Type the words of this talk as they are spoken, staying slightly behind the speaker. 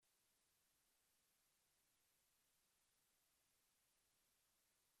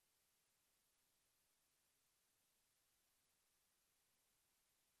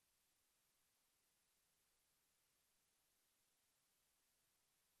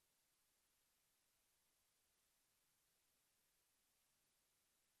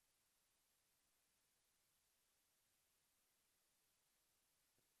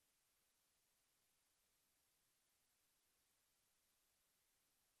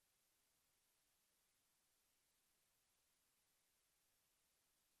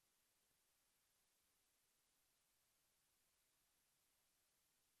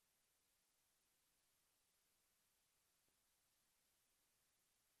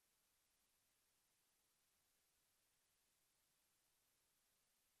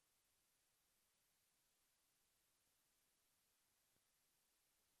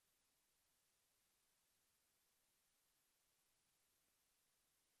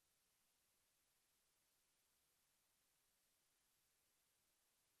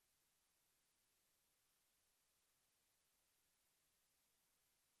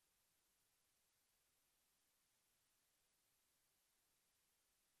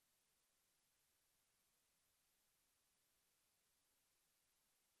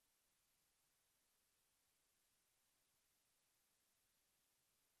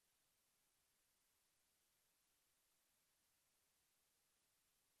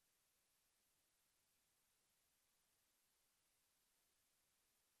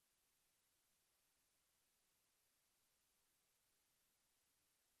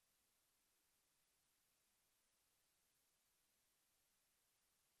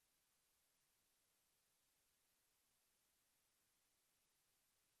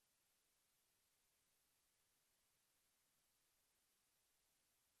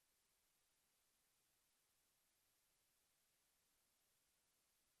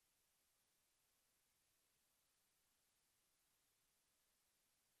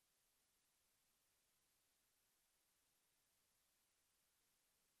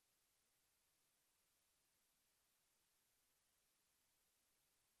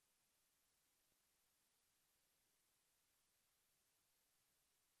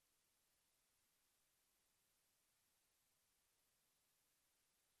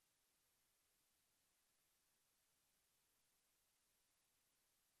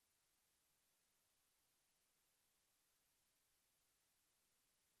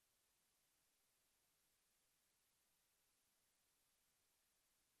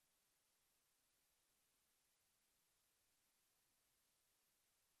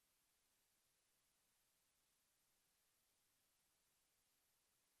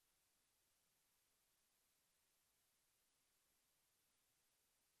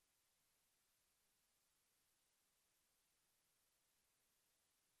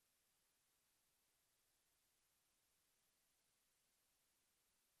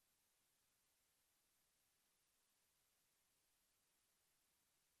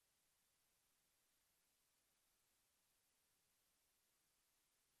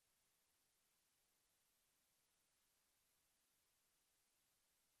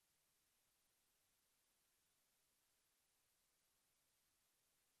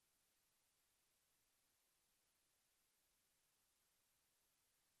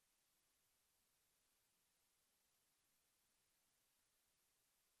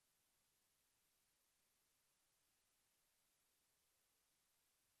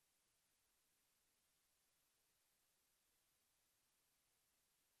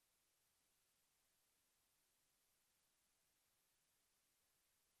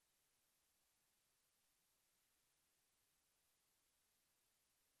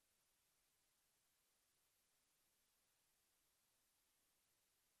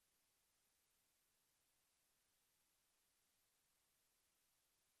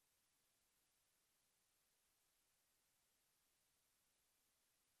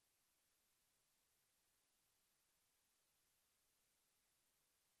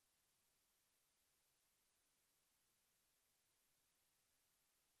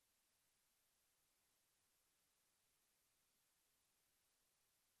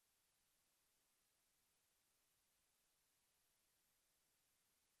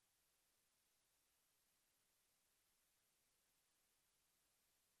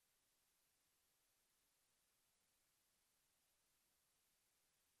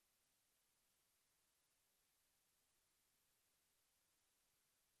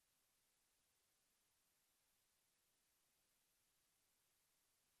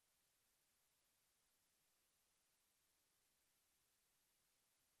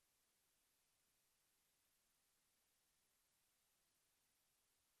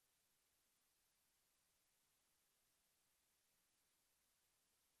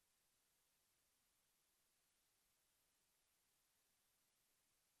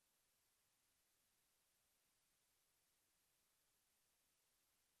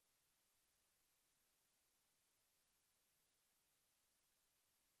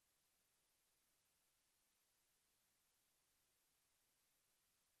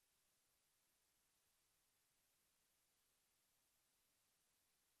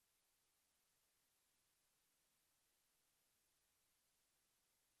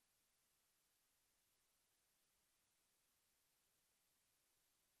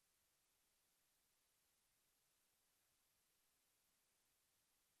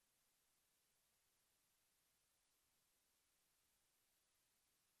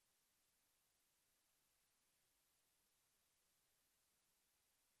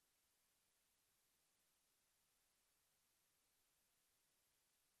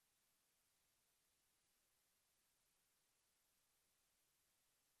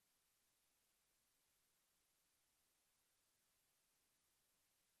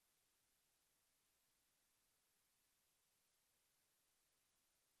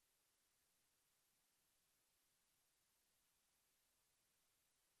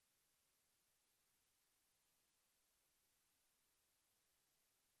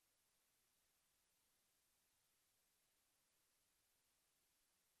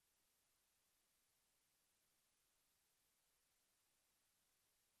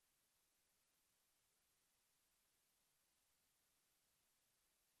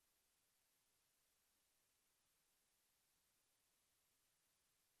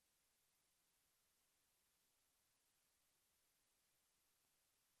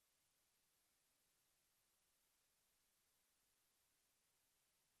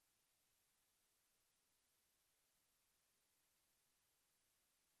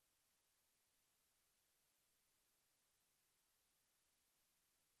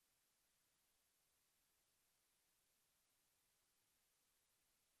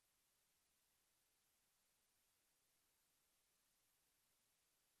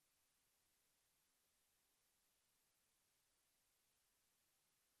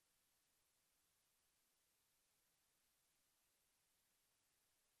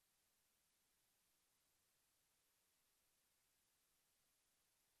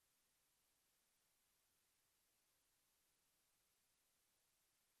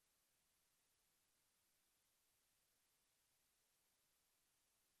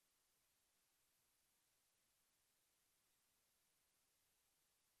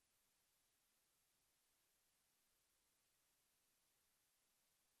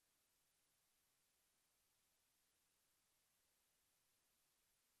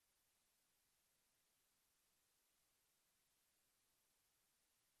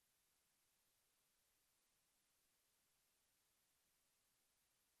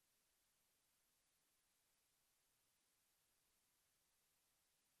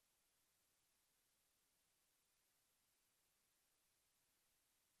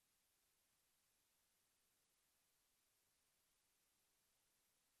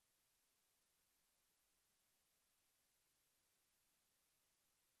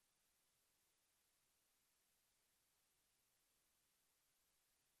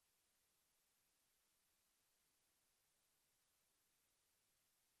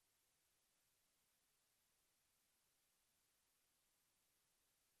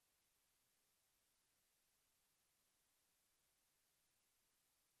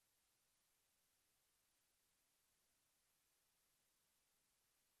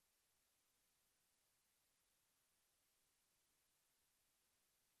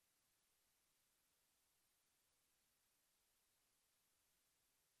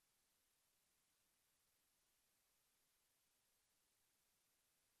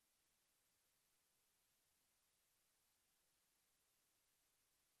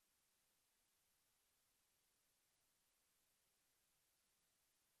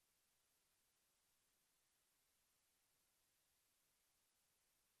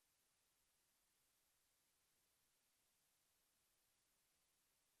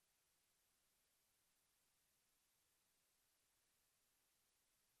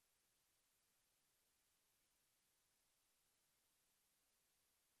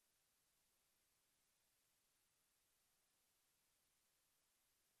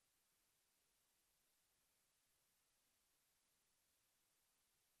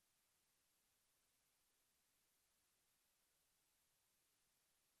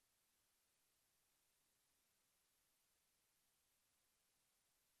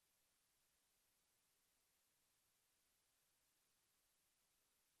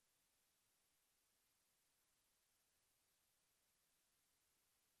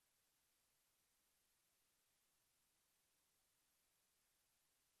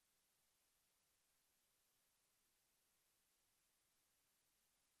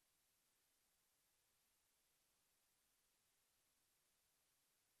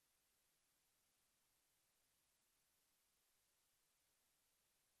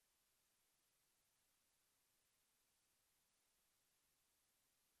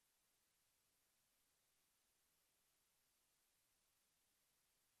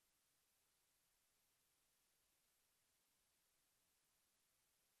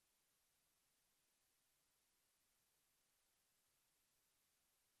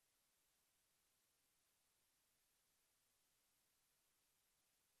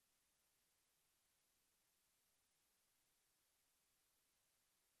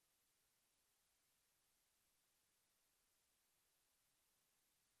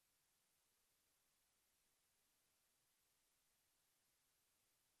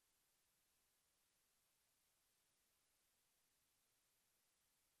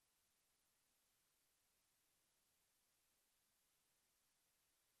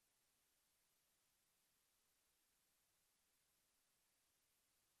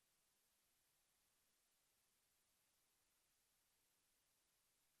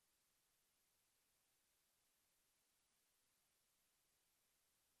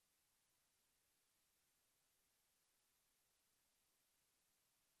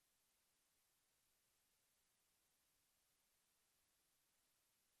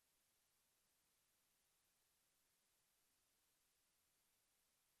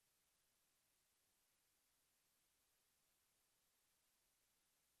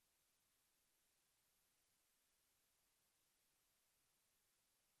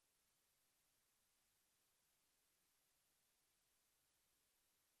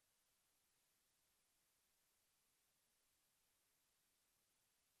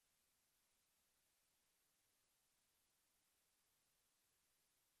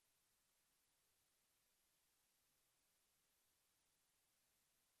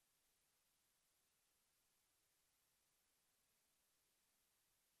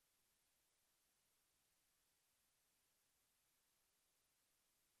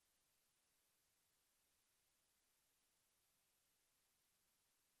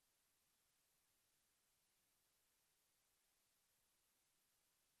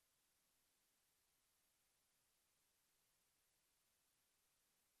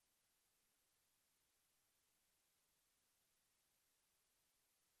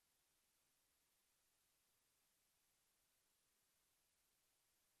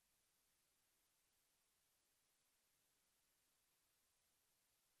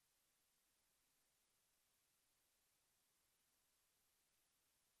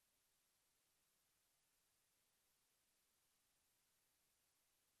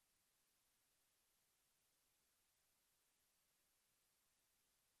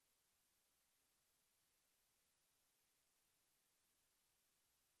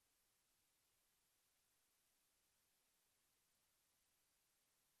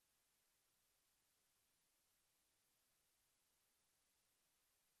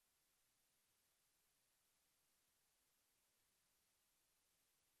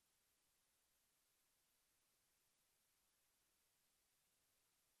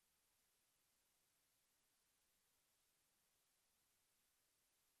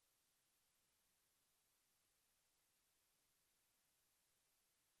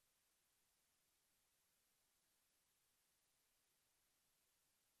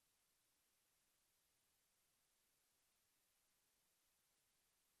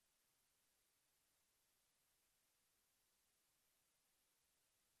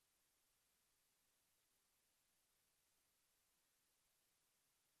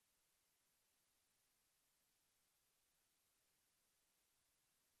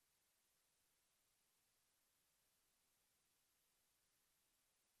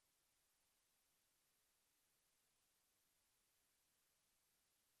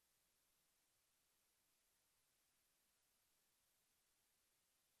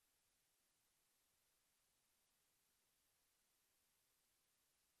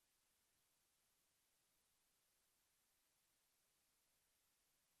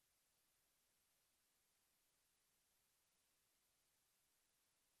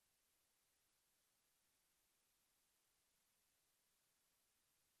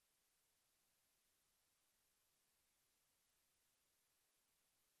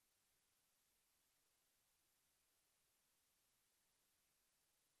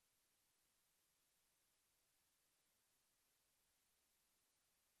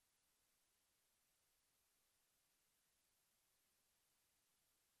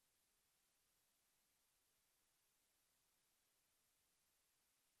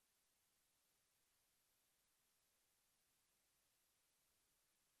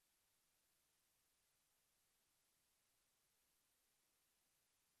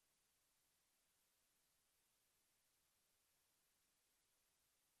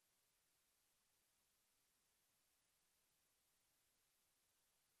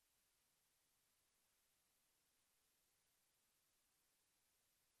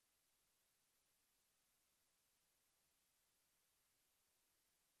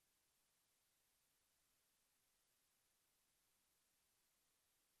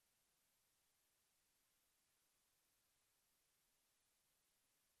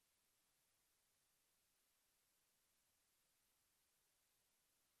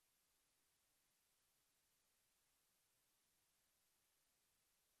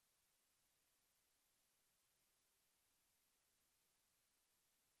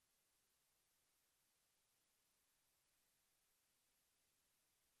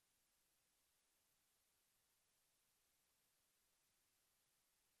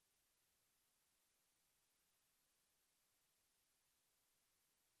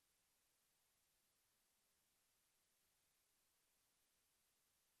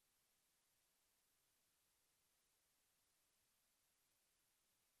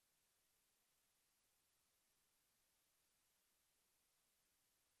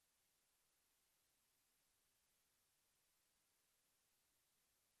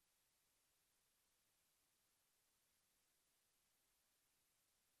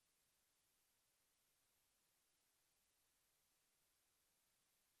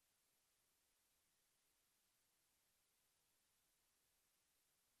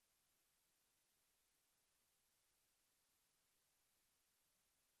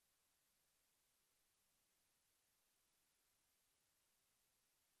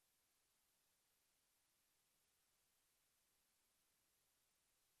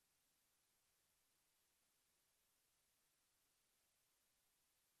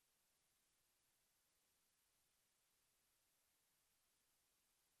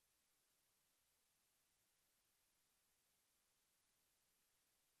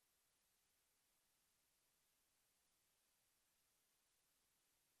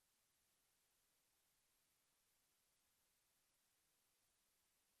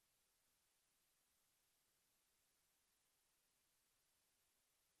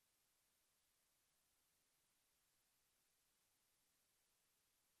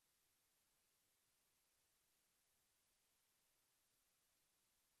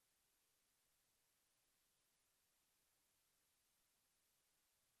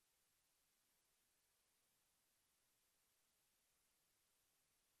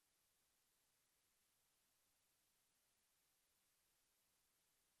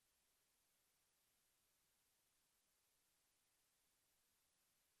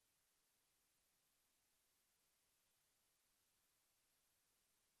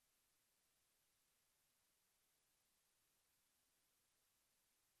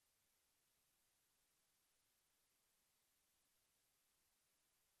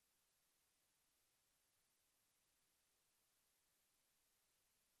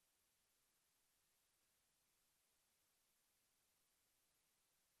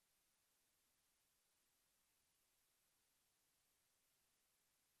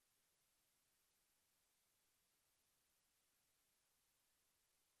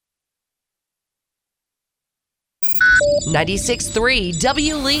96.3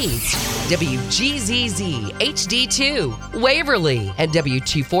 W Leeds, WGZZ HD2 Waverly, and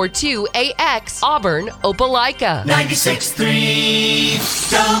W242AX Auburn Opelika.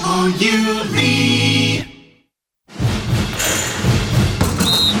 96.3 W Lee.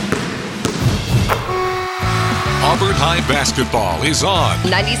 Auburn High basketball is on.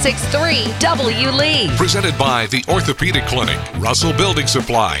 96.3 W Lee. Presented by the Orthopedic Clinic, Russell Building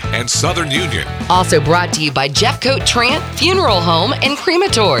Supply, and Southern Union. Also brought to you by Jeffcoat Trant Funeral Home and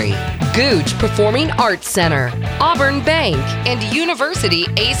Crematory, Gooch Performing Arts Center, Auburn Bank, and University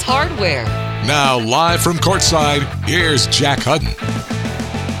Ace Hardware. Now live from courtside, here's Jack Hudden.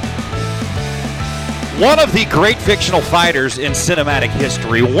 One of the great fictional fighters in cinematic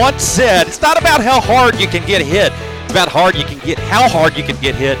history once said, it's not about how hard you can get hit, it's about how hard you can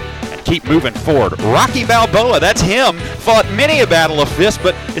get hit and keep moving forward. Rocky Balboa, that's him, fought many a battle of fists,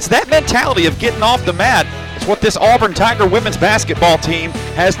 but it's that mentality of getting off the mat. It's what this Auburn Tiger women's basketball team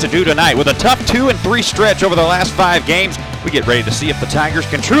has to do tonight. With a tough 2-3 stretch over the last 5 games, we get ready to see if the Tigers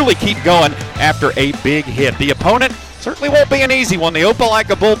can truly keep going after a big hit. The opponent certainly won't be an easy one. The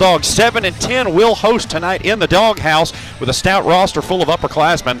Opelika Bulldogs, 7-10, will host tonight in the Doghouse with a stout roster full of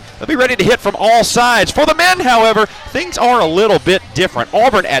upperclassmen. They'll be ready to hit from all sides. For the men, however, things are a little bit different.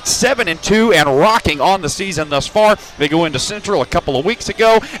 Auburn at 7-2 and rocking on the season thus far. They go into Central a couple of weeks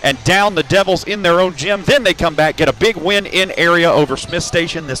ago and down the Devils in their own gym. Then they come back, get a big win in area over Smith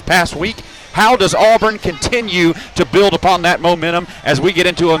Station this past week. How does Auburn continue to build upon that momentum as we get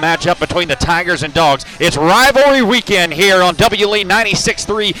into a matchup between the Tigers and Dogs? It's rivalry weekend here on WLE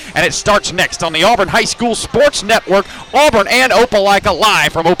 96.3, and it starts next on the Auburn High School Sports Network. Auburn and Opelika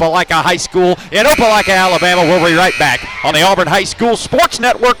live from Opelika High School in Opelika, Alabama. We'll be right back on the Auburn High School Sports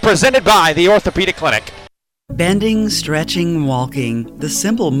Network, presented by the Orthopedic Clinic. Bending, stretching, walking. The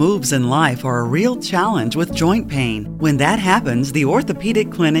simple moves in life are a real challenge with joint pain. When that happens, the Orthopedic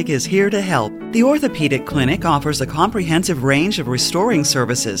Clinic is here to help. The Orthopedic Clinic offers a comprehensive range of restoring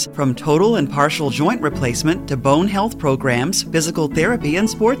services, from total and partial joint replacement to bone health programs, physical therapy, and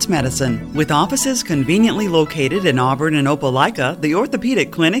sports medicine. With offices conveniently located in Auburn and Opelika, the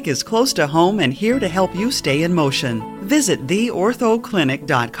Orthopedic Clinic is close to home and here to help you stay in motion. Visit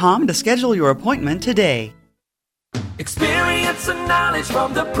theorthoclinic.com to schedule your appointment today. Experience and knowledge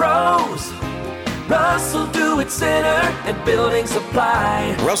from the pros. Russell Do-It Center and Building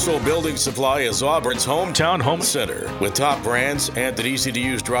Supply. Russell Building Supply is Auburn's hometown home center. With top brands and an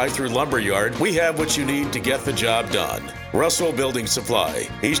easy-to-use drive-through lumberyard, we have what you need to get the job done. Russell Building Supply,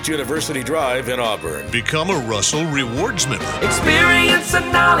 East University Drive in Auburn. Become a Russell Rewards member. Experience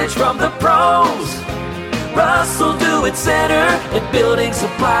and knowledge from the pros. Russell Do-It Center and Building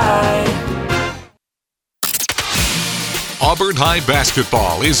Supply. Auburn High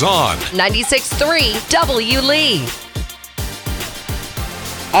basketball is on. 96.3 W Lee.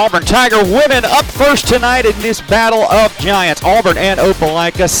 Auburn Tiger women up first tonight in this battle of giants. Auburn and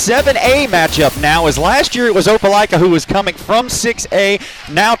Opelika. 7A matchup now, as last year it was Opelika who was coming from 6A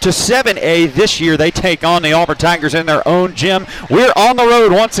now to 7A. This year they take on the Auburn Tigers in their own gym. We're on the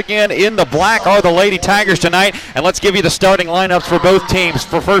road once again. In the black are the Lady Tigers tonight, and let's give you the starting lineups for both teams.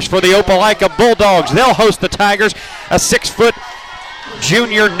 For the Opelika Bulldogs, they'll host the Tigers. A 6-foot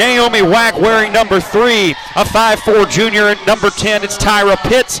junior Naomi Wack wearing number 3. A 5'4 junior at number 10, it's Tyra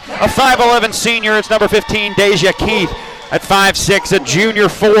Pitts. A 5'11 senior, it's number 15, Deja Keith. At 5'6, a junior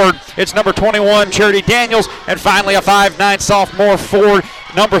forward, it's number 21, Charity Daniels. And finally, a 5'9 sophomore forward,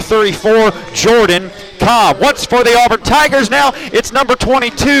 number 34, Jordan Cobb. What's for the Auburn Tigers now? It's number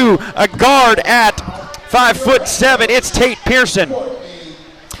 22, a guard at 5'7", it's Tate Pearson.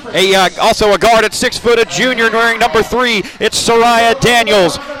 Also a guard at 6 foot, a junior wearing number 3. It's Soraya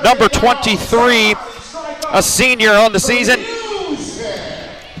Daniels. Number 23, a senior on the season.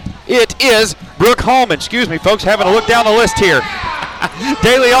 It is Brooke Hallman. Excuse me, folks, having a look down the list here.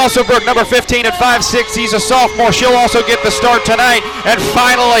 Daly Alsobrook, number 15 at 5'6". He's a sophomore. She'll also get the start tonight. And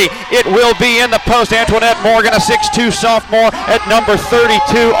finally, it will be in the post. Antoinette Morgan, a 6'2 sophomore at number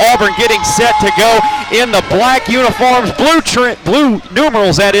 32. Auburn getting set to go in the black uniforms, blue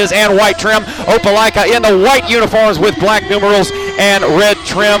numerals, that is, and white trim. Opelika in the white uniforms with black numerals and red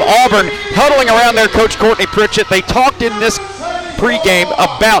trim. Auburn huddling around their coach, Courtney Pritchett. They talked in this pregame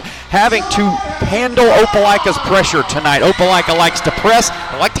about having to handle Opelika's pressure tonight. Opelika likes to press.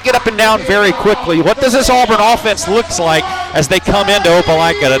 They like to get up and down very quickly. What does this Auburn offense look like as they come into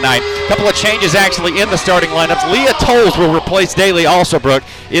Opelika tonight? A couple of changes actually in the starting lineups. Leah Tolles will replace Daly Alsobrook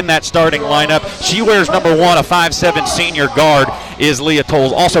in that starting lineup. She wears number 1, a 5'7 senior guard is Leah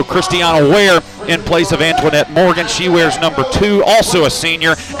Tolles. Also, Christiana Ware in place of Antoinette Morgan. She wears number 2, also a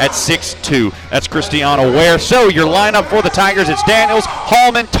senior at 6'2". That's Christiana Ware. So your lineup for the Tigers, it's Daniels,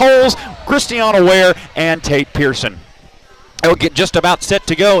 Hallman, Tolles, Christiana Ware, and Tate Pearson. They'll get just about set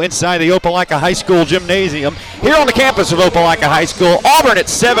to go inside the Opelika High School gymnasium here on the campus of Opelika High School. Auburn at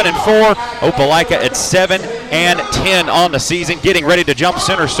 7-4, Opelika at 7-10 on the season, getting ready to jump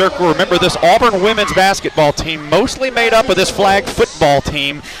center circle. Remember, this Auburn women's basketball team mostly made up of this flag football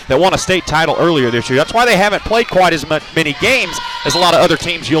team that won a state title earlier this year. That's why they haven't played quite as many games as a lot of other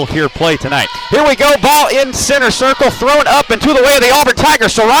teams you'll hear play tonight. Here we go, ball in center circle, thrown up and to the way of the Auburn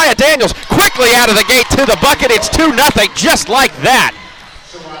Tigers. Soraya Daniels quickly out of the gate to the bucket. It's 2-0, just like that.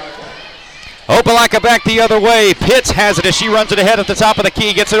 Opelika back the other way. Pitts has it as she runs it ahead at the top of the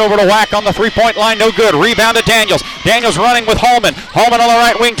key. Gets it over to Wack on the three-point line. No good. Rebound to Daniels. Daniels running with Hallman. Hallman on the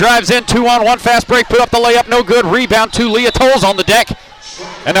right wing. Drives in. 2-on-1 fast break. Put up the layup. No good. Rebound to Leah Tolles on the deck.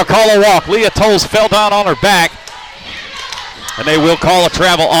 And they'll call a walk. Leah Tolles fell down on her back. And they will call a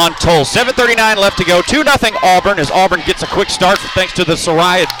travel on Tolles. 7:39 left to go. 2-0 Auburn as Auburn gets a quick start thanks to the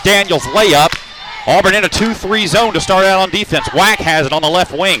Soraya Daniels layup. Auburn in a 2-3 zone to start out on defense. Wack has it on the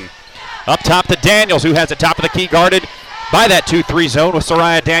left wing. Up top to Daniels, who has it top of the key, guarded by that 2-3 zone with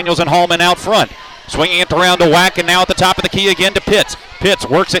Soraya Daniels and Hallman out front. Swinging it around to Wack, and now at the top of the key again to Pitts. Pitts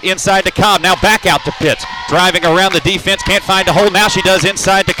works it inside to Cobb. Now back out to Pitts. Driving around the defense, can't find a hole. Now she does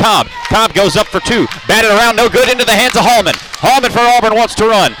inside to Cobb. Cobb goes up for 2. Batted around, no good, into the hands of Hallman. Hallman for Auburn wants to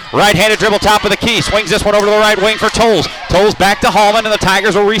run. Right-handed dribble top of the key. Swings this one over to the right wing for Tolles. Tolles back to Hallman, and the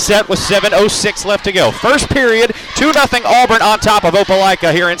Tigers will reset with 7:06 left to go. First period, 2-0 Auburn on top of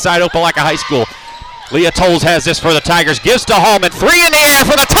Opelika here inside Opelika High School. Leah Tolles has this for the Tigers. Gives to Hallman. 3 in the air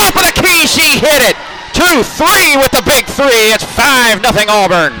for the top of the key. She hit it. 2-3 with the big 3. It's 5-0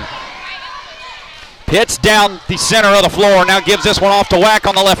 Auburn. Pitts down the center of the floor. Now gives this one off to Wack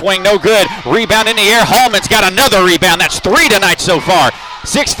on the left wing. No good. Rebound in the air. Hallman's got another rebound. That's 3 tonight so far.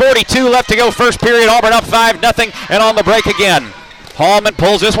 6:42 left to go. First period. Auburn up 5-0 and on the break again. Hallman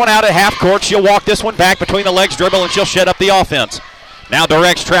pulls this one out at half court. She'll walk this one back between the legs, dribble, and she'll shut up the offense. Now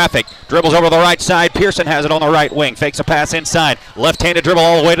directs traffic. Dribbles over the right side. Pearson has it on the right wing. Fakes a pass inside. Left-handed dribble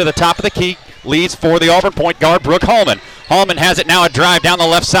all the way to the top of the key. Leads for the Auburn point guard, Brooke Hallman. Hallman has it now, a drive down the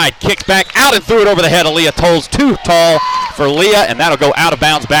left side. Kicks back out and threw it over the head of Leah Tolles. Too tall for Leah, and that'll go out of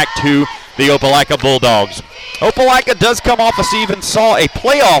bounds back to the Opelika Bulldogs. Opelika does come off a season, saw a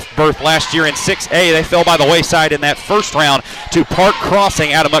playoff berth last year in 6A. They fell by the wayside in that first round to Park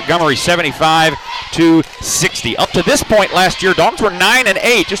Crossing out of Montgomery, 75-60. Up to this point last year, Dogs were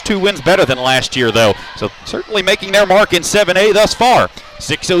 9-8, just 2 wins better than last year, though. So certainly making their mark in 7A thus far.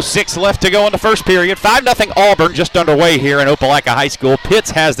 6:06 left to go in the first period. 5-0 Auburn just underway here in Opelika High School.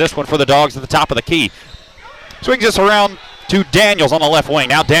 Pitts has this one for the Dogs at the top of the key. Swings this around to Daniels on the left wing.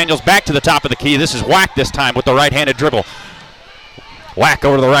 Now Daniels back to the top of the key. This is Wack this time with the right-handed dribble. Wack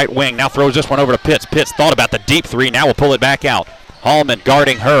over to the right wing. Now throws this one over to Pitts. Pitts thought about the deep 3. Now will pull it back out. Hallman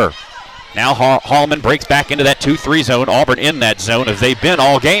guarding her. Now Hallman breaks back into that 2-3 zone. Auburn in that zone as they've been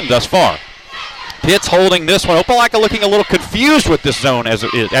all game thus far. Pitts holding this one. Opelika looking a little confused with this zone as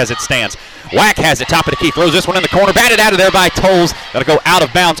it stands. Wack has it, top of the key, throws this one in the corner, batted out of there by Tolles. That'll go out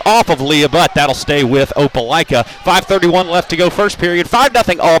of bounds off of Leah, but that'll stay with Opelika. 5:31 left to go, first period.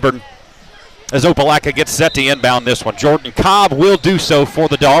 5-0 Auburn as Opelika gets set to inbound this one. Jordan Cobb will do so for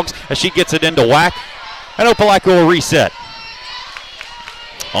the Dogs as she gets it into Wack, and Opelika will reset.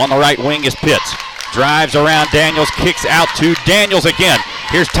 On the right wing is Pitts. Drives around Daniels, kicks out to Daniels again.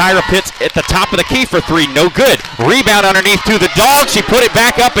 Here's Tyra Pitts at the top of the key for 3. No good. Rebound underneath to the Dogs. She put it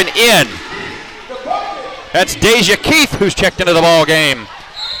back up and in. That's Deja Keith who's checked into the ball game.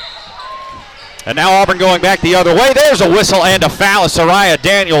 And now Auburn going back the other way. There's a whistle and a foul as Soraya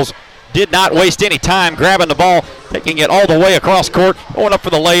Daniels did not waste any time grabbing the ball, taking it all the way across court, going up for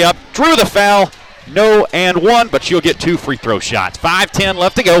the layup, drew the foul. No and 1, but she'll get 2 free throw shots. 5:10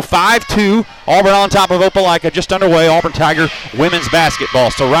 left to go. 5-2. Auburn on top of Opelika, just underway. Auburn Tiger women's basketball.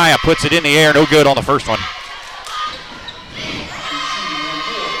 Soraya puts it in the air. No good on the first one.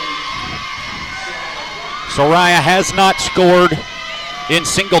 Soraya has not scored in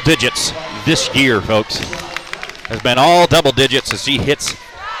single digits this year, folks. Has been all double digits as she hits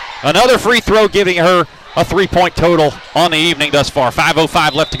another free throw, giving her a 3-point total on the evening thus far.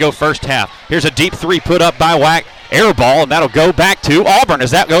 5:05 left to go first half. Here's a deep 3 put up by Wack. Air ball, and that'll go back to Auburn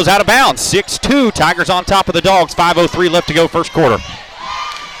as that goes out of bounds. 6-2, Tigers on top of the Dogs. 5:03 left to go first quarter.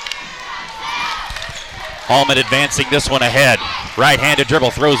 Hallman advancing this one ahead. Right-handed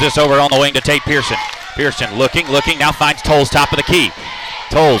dribble, throws this over on the wing to Tate Pearson. Pearson looking, now finds Tolles top of the key.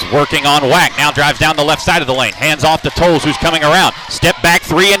 Tolles working on Wack. Now drives down the left side of the lane. Hands off to Tolles, who's coming around. Step back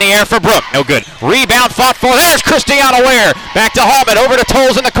three in the air for Brooke. No good. Rebound fought for. There's Christiana Ware. Back to Hallman. Over to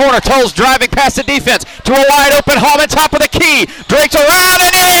Tolles in the corner. Tolles driving past the defense to a wide open Hallman. Top of the key. Drakes around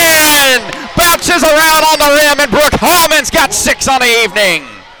and in. Bounces around on the rim, and Brooke Hallman's got 6 on the evening.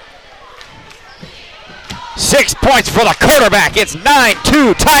 6 points for the quarterback. It's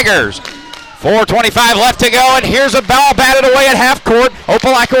 9-2 Tigers. 4:25 left to go, and here's a ball batted away at half court.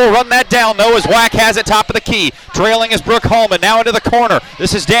 Opelika will run that down, though, as Wack has it top of the key. Trailing is Brooke Hallman, now into the corner.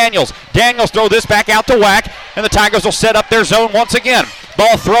 This is Daniels. Daniels throw this back out to Wack, and the Tigers will set up their zone once again.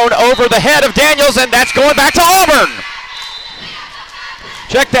 Ball thrown over the head of Daniels, and that's going back to Auburn.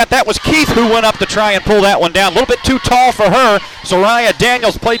 Check that. That was Keith who went up to try and pull that one down. A little bit too tall for her. Soraya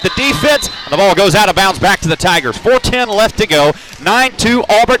Daniels played the defense, and the ball goes out of bounds back to the Tigers. 4:10 left to go. 9-2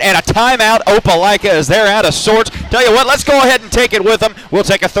 Auburn, and a timeout. Opelika as they're out of sorts. Tell you what, let's go ahead and take it with them. We'll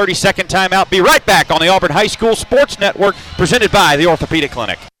take a 30-second timeout. Be right back on the Auburn High School Sports Network, presented by the Orthopedic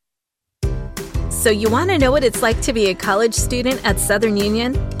Clinic. So you want to know what it's like to be a college student at Southern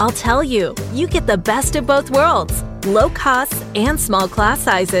Union? I'll tell you. You get the best of both worlds. Low costs and small class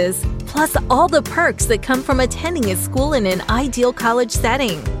sizes. Plus all the perks that come from attending a school in an ideal college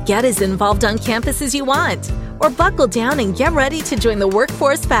setting. Get as involved on campus as you want. Or buckle down and get ready to join the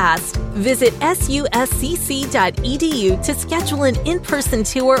workforce fast. Visit suscc.edu to schedule an in-person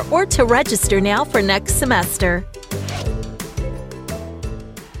tour or to register now for next semester.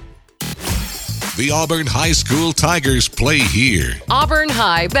 The Auburn High School Tigers play here. Auburn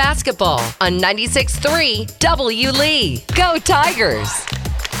High basketball on 96.3 W. Lee. Go Tigers!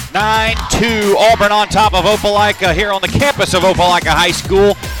 9-2 Auburn on top of Opelika here on the campus of Opelika High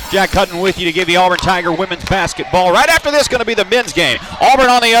School. Jack Hutton with you to give you Auburn Tiger women's basketball. Right after this, going to be the men's game. Auburn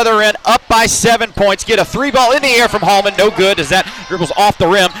on the other end, up by 7 points. Get a 3-ball in the air from Hallman. No good as that dribbles off the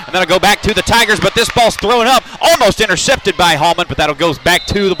rim. And then it'll go back to the Tigers, but this ball's thrown up. Almost intercepted by Hallman, but that'll go back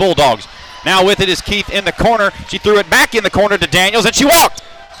to the Bulldogs. Now with it is Keith in the corner. She threw it back in the corner to Daniels, and she walked.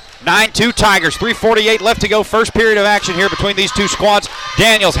 9-2 Tigers, 3:48 left to go. First period of action here between these two squads.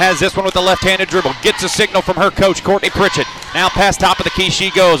 Daniels has this one with the left-handed dribble. Gets a signal from her coach, Courtney Pritchett. Now past top of the key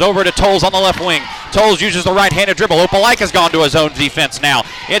she goes. Over to Tolles on the left wing. Tolles uses the right-handed dribble. Opelika's gone to a zone defense now.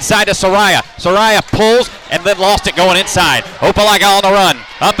 Inside to Soraya. Soraya pulls and then lost it going inside. Opelika on the run.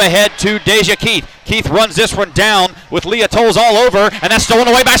 Up ahead to Deja Keith. Keith runs this one down with Leah Tolles all over, and that's stolen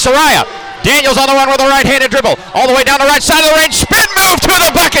away by Soraya. Daniels on the run with a right-handed dribble. All the way down the right side of the range. Spin move to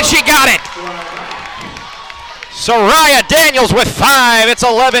the bucket. She got it. Soraya Daniels with 5. It's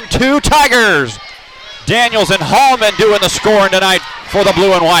 11-2 Tigers. Daniels and Hallman doing the scoring tonight for the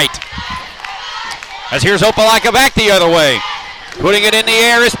blue and white. As here's Opelika back the other way. Putting it in the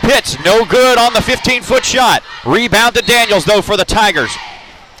air is Pitts. No good on the 15-foot shot. Rebound to Daniels, though, for the Tigers.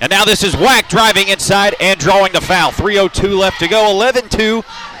 And now this is Wack driving inside and drawing the foul. 3:02 left to go. 11-2.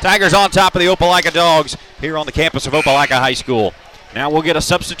 Tigers on top of the Opelika Dogs here on the campus of Opelika High School. Now we'll get a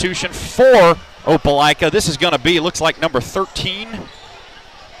substitution for Opelika. This is going to be, looks like number 13.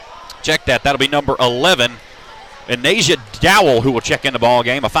 Check that. That'll be number 11. Anasia Dowell, who will check in the ball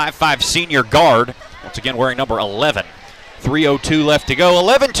game. A 5'5 senior guard. Once again wearing number 11. 3:02 left to go.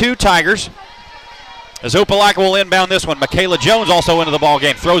 11-2 Tigers. As Opelika will inbound this one. Michaela Jones also into the ball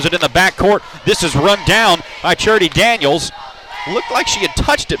game. Throws it in the backcourt. This is run down by Charity Daniels. Looked like she had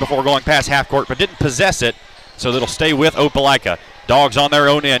touched it before going past half court, but didn't possess it. So it'll stay with Opelika. Dogs on their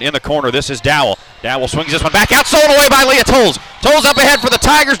own end. In the corner, this is Dowell. Dowell swings this one back out. Stolen away by Leah Tolles. Tolles up ahead for the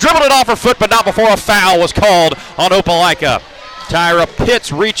Tigers. Dribbled it off her foot, but not before a foul was called on Opelika. Tyra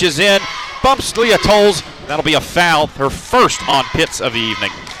Pitts reaches in. Bumps Leah Tolles. That'll be a foul. Her first on Pitts of the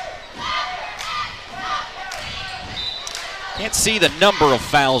evening. Can't see the number of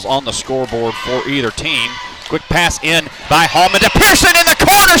fouls on the scoreboard for either team. Quick pass in by Hallman to Pearson in the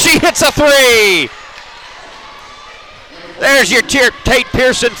corner. She hits a 3. There's your Tate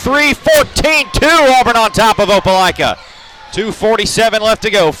Pearson 3. 14-2 Auburn on top of Opelika. 2:47 left to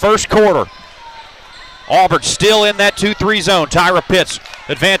go. First quarter. Auburn still in that 2-3 zone. Tyra Pitts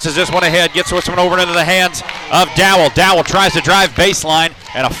advances this one ahead. Gets this one over into the hands of Dowell. Dowell tries to drive baseline.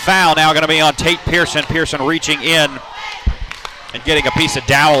 And a foul now going to be on Tate Pearson. Pearson reaching in and getting a piece of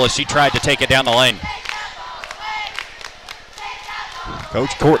Dowell as she tried to take it down the lane.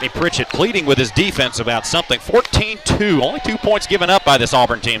 Coach Courtney Pritchett pleading with his defense about something. 14-2, only 2 points given up by this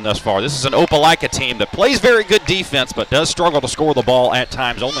Auburn team thus far. This is an Opelika team that plays very good defense but does struggle to score the ball at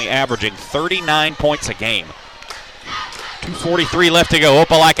times, only averaging 39 points a game. 2:43 left to go.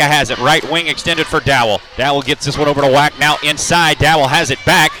 Opelika has it. Right wing extended for Dowell. Dowell gets this one over to Wack. Now inside. Dowell has it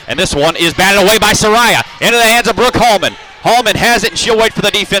back, and this one is batted away by Soraya. Into the hands of Brooke Hallman. Hallman has it, and she'll wait for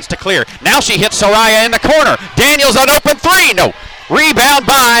the defense to clear. Now she hits Soraya in the corner. Daniels an open three. No. Rebound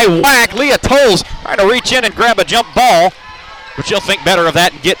by Wack. Leah Tolles trying to reach in and grab a jump ball, but she'll think better of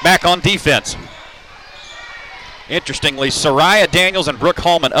that and get back on defense. Interestingly, Soraya Daniels and Brooke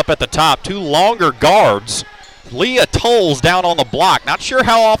Hallman up at the top, 2 longer guards. Leah Tolles down on the block. Not sure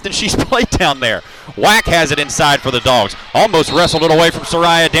how often she's played down there. Wack has it inside for the Dogs. Almost wrestled it away from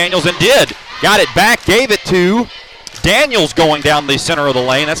Soraya Daniels and did. Got it back, gave it to Daniels going down the center of the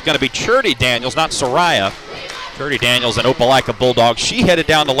lane. That's going to be Churdy Daniels, not Soraya. Churdy Daniels, an Opelika Bulldog. She headed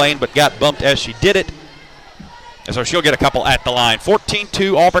down the lane but got bumped as she did it. And so she'll get a couple at the line.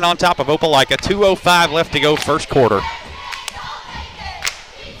 14-2, Auburn on top of Opelika. 2:05 left to go, first quarter.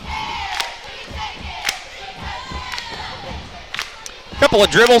 Couple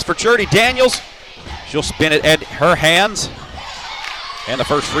of dribbles for Churdy Daniels. She'll spin it at her hands. And the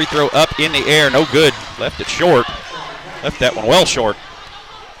first free throw up in the air. No good. Left it short. Left that one well short.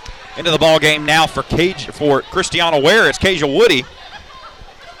 Into the ball game now for Christiana Ware. It's Kasia Woody,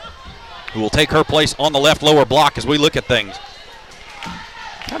 who will take her place on the left lower block as we look at things.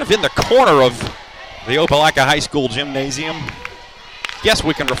 Kind of in the corner of the Opelika High School gymnasium. Guess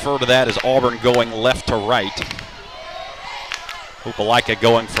we can refer to that as Auburn going left to right. Opelika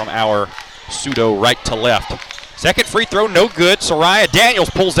going from our pseudo right to left. Second free throw, no good. Soraya Daniels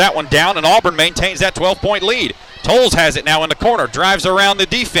pulls that one down, and Auburn maintains that 12-point lead. Tolles has it now in the corner, drives around the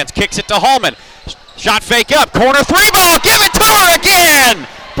defense, kicks it to Hallman. Shot fake up, corner three ball, give it to her again!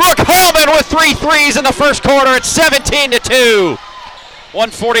 Brooke Hallman with 3 threes in the first quarter. It's 17-2.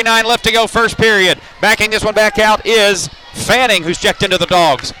 1:49 left to go, first period. Backing this one back out is Fanning, who's checked into the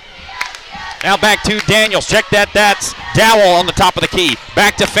Dogs. Now back to Daniels. Check that. That's Dowell on the top of the key.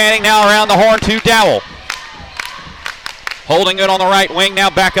 Back to Fanning, now around the horn to Dowell. Holding it on the right wing,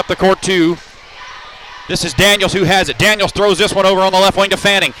 now back up the court to. This is Daniels who has it. Daniels throws this one over on the left wing to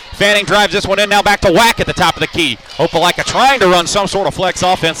Fanning. Fanning drives this one in, now back to Wack at the top of the key. Opelika trying to run some sort of flex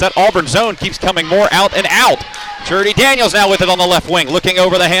offense. That Auburn zone keeps coming more out and out. Churdy Daniels now with it on the left wing, looking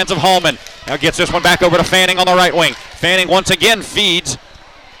over the hands of Hallman. Now gets this one back over to Fanning on the right wing. Fanning once again feeds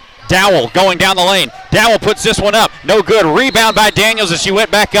Dowell going down the lane. Dowell puts this one up. No good. Rebound by Daniels as she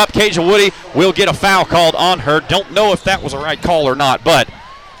went back up. Kasia Woody will get a foul called on her. Don't know if that was a right call or not, but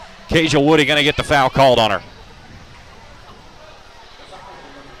Kasia Woody going to get the foul called on her.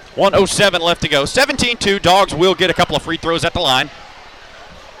 1:07 left to go. 17-2. Dogs will get a couple of free throws at the line.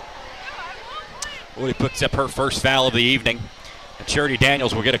 Woody picks up her first foul of the evening. And Churdy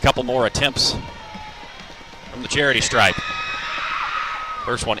Daniels will get a couple more attempts from the charity stripe.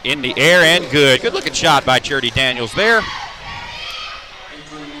 First one in the air and good. Good looking shot by Churdy Daniels there.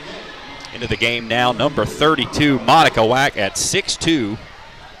 Into the game now, number 32, Monica Wack at 6'2".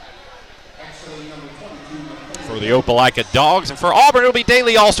 For the Opelika Dogs. And for Auburn, it'll be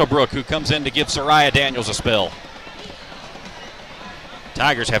Daly Alsobrook who comes in to give Soraya Daniels a spell.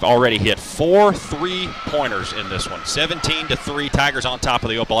 Tigers have already hit 4 3-pointers in this one. 17-3. Tigers on top of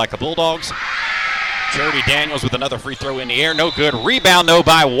the Opelika Bulldogs. Churdy Daniels with another free throw in the air. No good. Rebound, though,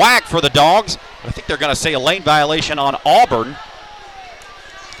 by Wack for the Dogs. But I think they're going to say a lane violation on Auburn.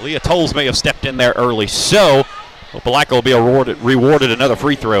 Leah Tolles may have stepped in there early. So Opelika will be rewarded another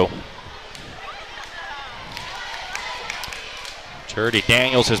free throw. Churdy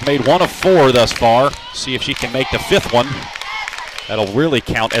Daniels has made 1 of 4 thus far. See if she can make the 5th one. That'll really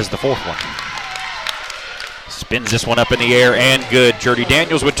count as the 4th one. Spins this one up in the air and good. Churdy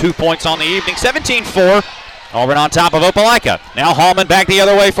Daniels with 2 points on the evening. 17-4. Auburn on top of Opelika. Now Hallman back the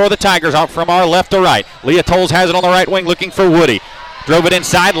other way for the Tigers out from our left to right. Leah Tolles has it on the right wing looking for Woody. Drove it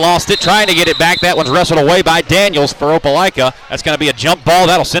inside, lost it, trying to get it back. That one's wrestled away by Daniels for Opelika. That's going to be a jump ball.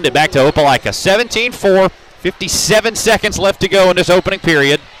 That'll send it back to Opelika. 17-4. 57 seconds left to go in this opening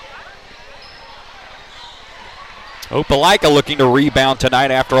period. Opelika looking to rebound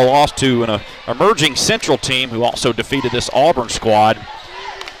tonight after a loss to an emerging Central team who also defeated this Auburn squad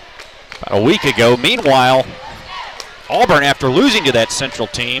about a week ago. Meanwhile, Auburn, after losing to that Central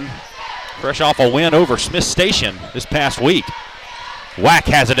team, fresh off a win over Smith Station this past week. Wack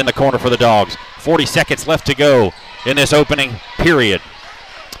has it in the corner for the Dogs. 40 seconds left to go in this opening period.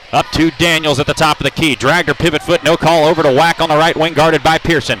 Up to Daniels at the top of the key. Dragged her pivot foot, no call, over to Wack on the right wing, guarded by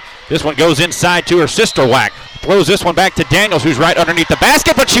Pearson. This one goes inside to her sister Wack. Throws this one back to Daniels, who's right underneath the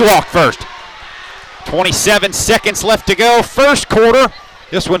basket, but she walked first. 27 seconds left to go, first quarter.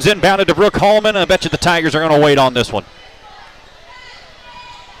 This one's inbounded to Brooke Hallman, and I bet you the Tigers are going to wait on this one.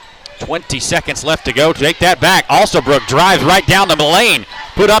 20 seconds left to go. Take that back. Alsobrook drives right down the lane.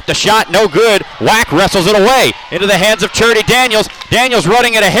 Put up the shot, no good. Wack wrestles it away into the hands of Churdy Daniels. Daniels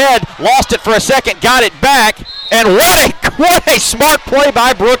running it ahead. Lost it for a second, got it back. And what a smart play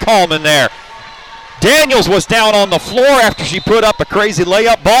by Brooke Hallman there. Daniels was down on the floor after she put up a crazy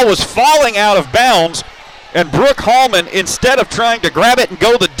layup. Ball was falling out of bounds, and Brooke Hallman, instead of trying to grab it and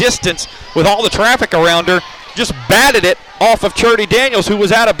go the distance with all the traffic around her, just batted it off of Charity Daniels, who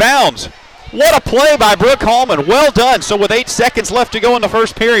was out of bounds. What a play by Brooke Hallman. Well done. So with 8 seconds left to go in the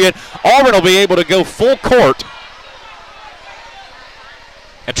first period, Auburn will be able to go full court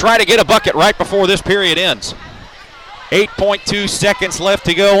and try to get a bucket right before this period ends. 8.2 seconds left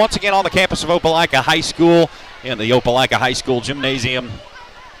to go. Once again on the campus of Opelika High School in the Opelika High School gymnasium.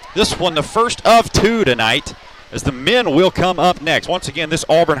 This one the first of 2 tonight, as the men will come up next. Once again, this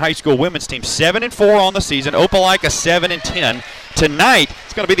Auburn High School women's team 7-4 on the season. Opelika 7-10. Tonight,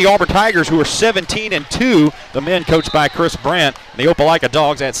 it's going to be the Auburn Tigers, who are 17-2. The men coached by Chris Brandt. And the Opelika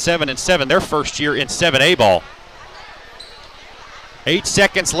Dogs at 7-7, their first year in 7A ball. 8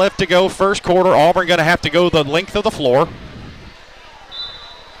 seconds left to go, first quarter. Auburn going to have to go the length of the floor.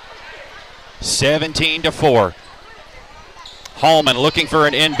 17-4. Hallman looking for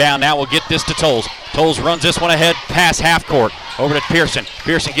an inbound. Now we'll get this to Tolles. Tolles runs this one ahead past half court. Over to Pearson.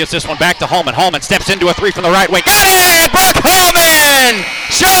 Pearson gives this one back to Hallman. Hallman steps into a 3 from the right wing. Got it! Brooke Hallman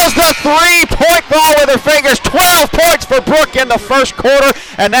shows the 3-point ball with her fingers. 12 points for Brooke in the first quarter,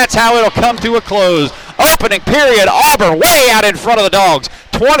 and that's how it'll come to a close. Opening period, Auburn way out in front of the Dogs.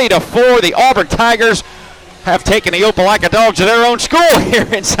 20-4, the Auburn Tigers have taken the Opelika Dogs to their own school here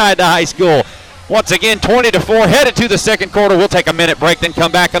inside the high school. Once again, 20-4, headed to the second quarter. We'll take a minute break, then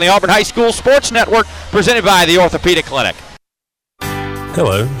come back on the Auburn High School Sports Network, presented by the Orthopedic Clinic.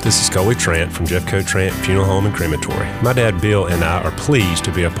 Hello, this is Coley Trent from Jeffcoat Trent Funeral Home and Crematory. My dad Bill and I are pleased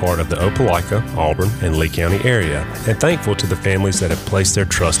to be a part of the Opelika, Auburn, and Lee County area, and thankful to the families that have placed their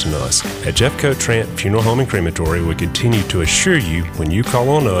trust in us. At Jeffcoat Trent Funeral Home and Crematory, we continue to assure you when you call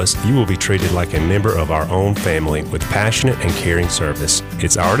on us, you will be treated like a member of our own family with passionate and caring service.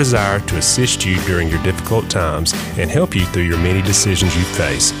 It's our desire to assist you during your difficult times and help you through your many decisions you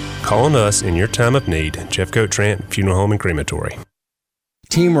face. Call on us in your time of need. Jeffcoat Trent Funeral Home and Crematory.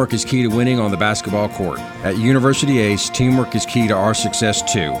 Teamwork is key to winning on the basketball court. At University Ace, teamwork is key to our success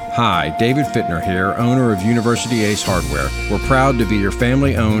too. Hi, David Fittner here, owner of University Ace Hardware. We're proud to be your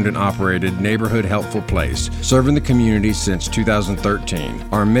family-owned and operated neighborhood helpful place, serving the community since 2013.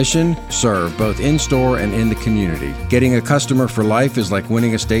 Our mission, serve both in-store and in the community. Getting a customer for life is like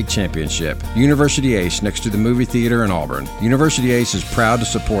winning a state championship. University Ace, next to the movie theater in Auburn. University Ace is proud to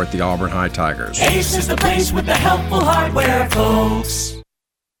support the Auburn High Tigers. Ace is the place with the helpful hardware, folks.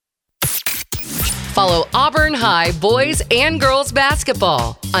 Follow Auburn High boys and girls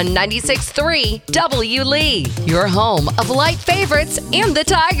basketball on 96.3 W. Lee, your home of light favorites and the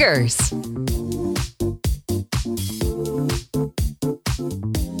Tigers.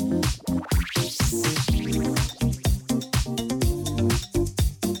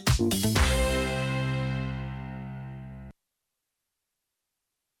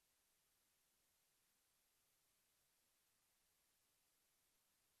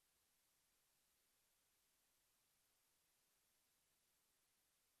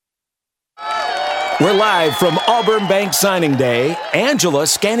 We're live from Auburn Bank Signing Day. Angela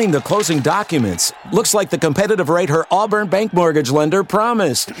scanning the closing documents. Looks like the competitive rate her Auburn Bank mortgage lender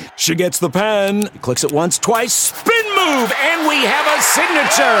promised. She gets the pen, clicks it once, twice, spin move, and we have a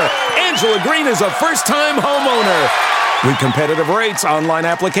signature. Angela Green is a first-time homeowner. With competitive rates, online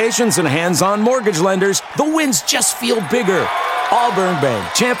applications, and hands-on mortgage lenders, the wins just feel bigger. Auburn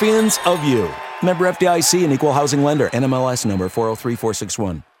Bank, champions of you. Member FDIC and equal housing lender. NMLS number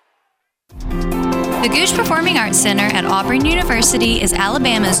 403461. The Gooch Performing Arts Center at Auburn University is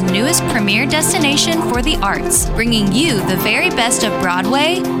Alabama's newest premier destination for the arts, bringing you the very best of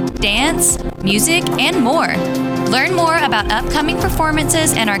Broadway, dance, music, and more. Learn more about upcoming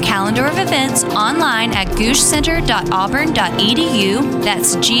performances and our calendar of events online at goochcenter.auburn.edu.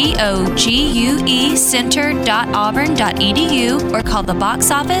 That's GOGUE center.auburn.edu, or call the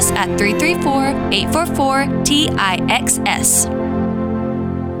box office at 334-844-TIXS.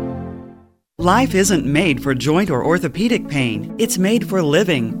 Life isn't made for joint or orthopedic pain. It's made for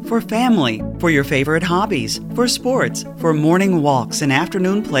living, for family, for your favorite hobbies, for sports, for morning walks and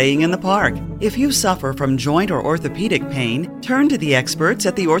afternoon playing in the park. If you suffer from joint or orthopedic pain, turn to the experts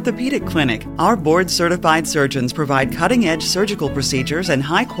at the Orthopedic Clinic. Our board-certified surgeons provide cutting-edge surgical procedures and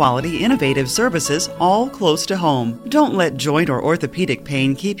high-quality, innovative services all close to home. Don't let joint or orthopedic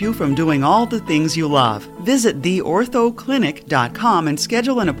pain keep you from doing all the things you love. Visit theorthoclinic.com and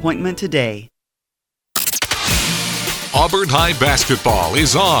schedule an appointment today. Auburn High basketball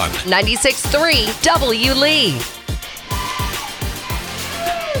is on 96.3 W. Lee.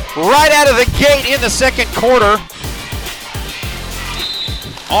 right out of the gate in the second quarter.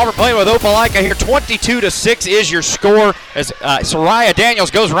 Auburn playing with Opelika here. 22-6 is your score as Soraya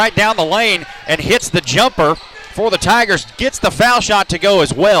Daniels goes right down the lane and hits the jumper for the Tigers. Gets the foul shot to go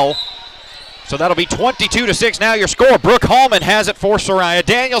as well. So that'll be 22-6 now your score. Brooke Hallman has it for Soraya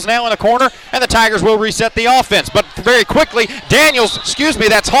Daniels now in the corner, and the Tigers will reset the offense. But very quickly,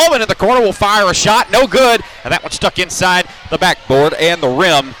 that's Hallman in the corner, will fire a shot. No good, and that one stuck inside the backboard and the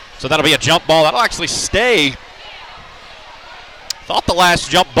rim. So that'll be a jump ball. That'll actually stay. Thought the last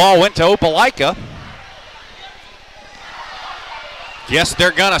jump ball went to Opelika. Guess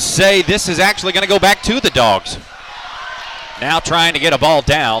they're going to say this is actually going to go back to the Dogs. Now trying to get a ball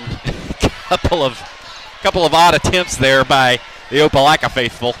down. couple of odd attempts there by the Opelika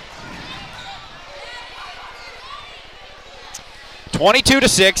faithful.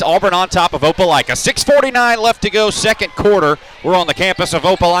 22-6, Auburn on top of Opelika. 6:49 left to go, second quarter. We're on the campus of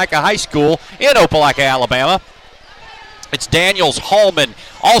Opelika High School in Opelika, Alabama. It's Daniels, Hallman,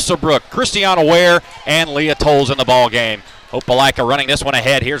 Alsobrook, Christiana Ware, and Leah Tolles in the ball game. Opelika running this one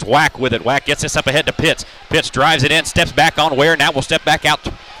ahead. Here's Wack with it. Wack gets this up ahead to Pitts. Pitts drives it in, steps back on Ware. Now will step back out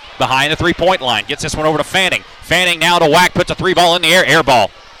behind the three-point line. Gets this one over to Fanning. Fanning now to Wack, puts a three ball in the air. Air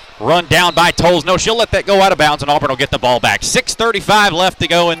ball. Run down by Tolles. No, she'll let that go out of bounds, and Auburn will get the ball back. 6:35 left to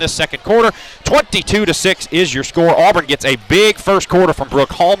go in this second quarter. 22-6 is your score. Auburn gets a big first quarter from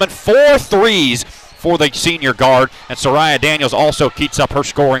Brooke Hallman. 4 threes for the senior guard, and Soraya Daniels also keeps up her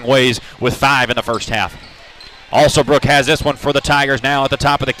scoring ways with 5 in the first half. Also, Brooke has this one for the Tigers now at the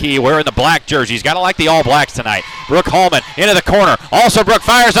top of the key. Wearing the black jerseys. Got to like the All Blacks tonight. Brooke Hallman into the corner. Also, Brooke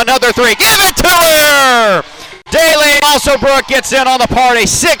fires another three. Give it to her! Daly Alsobrook gets in on the party.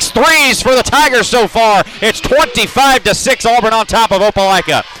 6 threes for the Tigers so far. It's 25-6, Auburn on top of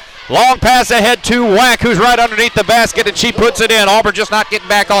Opelika. Long pass ahead to Wack, who's right underneath the basket, and she puts it in. Auburn just not getting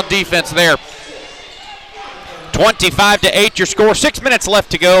back on defense there. 25-8 your score. 6 minutes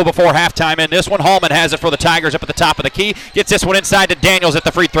left to go before halftime in this one. Hallman has it for the Tigers up at the top of the key. Gets this one inside to Daniels at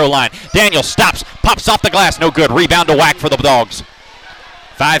the free throw line. Daniels stops, pops off the glass. No good. Rebound to Wack for the Dogs.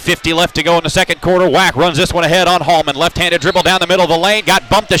 5:50 left to go in the second quarter. Wack runs this one ahead on Hallman. Left-handed dribble down the middle of the lane. Got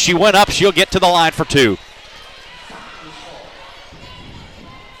bumped as she went up. She'll get to the line for 2.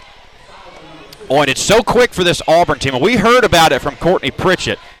 Oh, and it's so quick for this Auburn team. And we heard about it from Courtney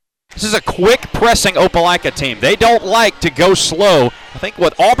Pritchett. This is a quick pressing Opelika team. They don't like to go slow. I think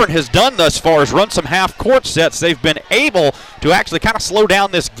what Auburn has done thus far is run some half-court sets. They've been able to actually kind of slow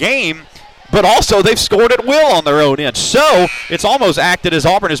down this game, but also they've scored at will on their own end. So it's almost acted as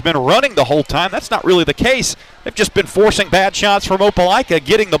Auburn has been running the whole time. That's not really the case. They've just been forcing bad shots from Opelika,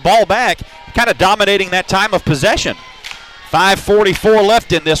 getting the ball back, kind of dominating that time of possession. 5:44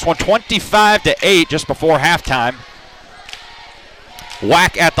 left in this one, 25-8 just before halftime.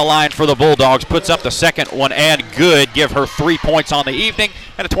 Wack at the line for the Bulldogs, puts up the second one and good. Give her 3 points on the evening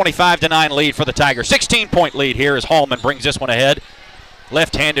and a 25-9 lead for the Tigers. 16-point lead here as Hallman brings this one ahead.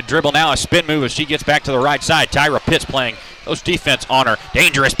 Left-handed dribble now, a spin move as she gets back to the right side. Tyra Pitts playing those defense on her.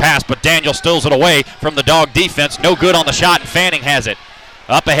 Dangerous pass, but Daniel steals it away from the Dog defense. No good on the shot, and Fanning has it.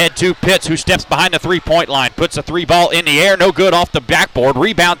 Up ahead to Pitts, who steps behind the three-point line. Puts a 3 ball in the air. No good off the backboard.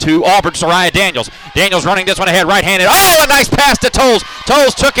 Rebound to Auburn, Soraya Daniels. Daniels running this one ahead, right-handed. Oh, a nice pass to Tolles.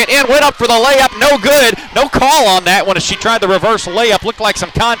 Tolles took it in, went up for the layup. No good. No call on that one as she tried the reverse layup. Looked like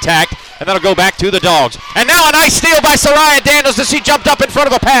some contact, and that'll go back to the Dogs. And now a nice steal by Soraya Daniels as she jumped up in front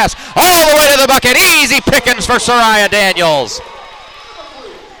of a pass. All the way to the bucket. Easy pickings for Soraya Daniels.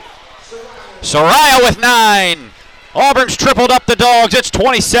 Soraya with 9. Auburn's tripled up the Dogs. It's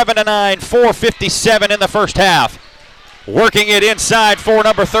 27-9, 4:57 in the first half. Working it inside for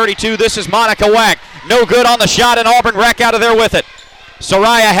number 32. This is Monica Wack. No good on the shot, and Auburn rack out of there with it.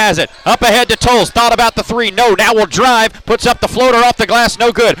 Soraya has it. Up ahead to Tolles. Thought about the 3. No, now will drive. Puts up the floater off the glass.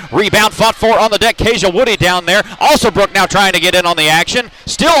 No good. Rebound fought for on the deck. Kasia Woody down there. Also Brooke now trying to get in on the action.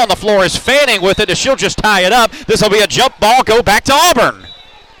 Still on the floor is Fanning with it as she'll just tie it up. This will be a jump ball. Go back to Auburn.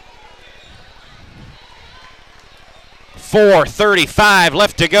 4:35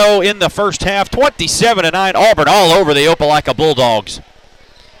 left to go in the first half. 27-9 Auburn all over the Opelika Bulldogs.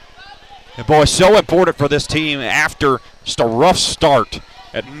 And boy, so important for this team after just a rough start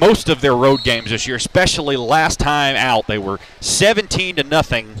at most of their road games this year, especially last time out. They were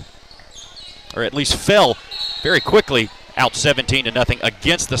 17-0, or at least fell very quickly out 17-0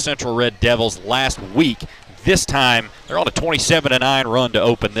 against the Central Red Devils last week. This time, they're on a 27-9 run to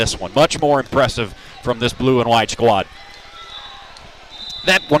open this one. Much more impressive from this blue and white squad.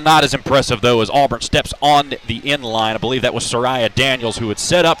 That one not as impressive, though, as Auburn steps on the in line. I believe that was Soraya Daniels who had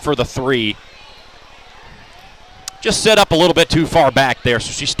set up for the 3. just set up a little bit too far back there,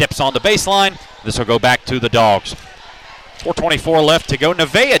 so she steps on the baseline. This will go back to the Dogs. 4:24 left to go.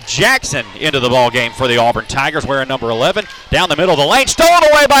 Nevaeh Jackson into the ball game for the Auburn Tigers, wearing number 11. Down the middle of the lane, stolen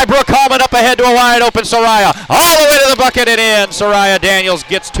away by Brooke Hallman, up ahead to a wide open Soraya. All the way to the bucket and in. Soraya Daniels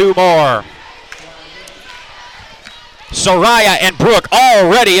gets 2 more. Soraya and Brooke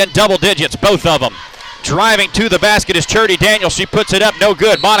already in double digits, both of them. Driving to the basket is Churdy Daniels. She puts it up, no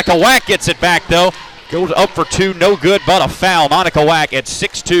good. Monica Wack gets it back, though. Goes up for 2, no good, but a foul. Monica Wack at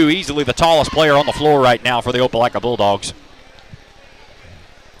 6'2", easily the tallest player on the floor right now for the Opelika Bulldogs.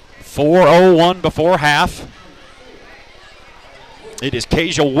 4:01 before half. It is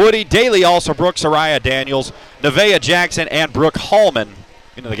Kasia Woody, Daly Alsobrook, Soraya Daniels, Nevaeh Jackson, and Brooke Hallman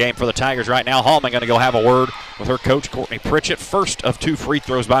into the game for the Tigers right now. Hallman going to go have a word with her coach, Courtney Pritchett. First of 2 free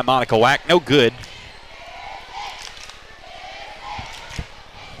throws by Monica Wack, no good.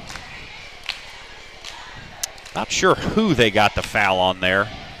 Not sure who they got the foul on there.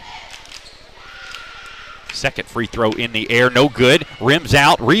 Second free throw in the air, no good. Rims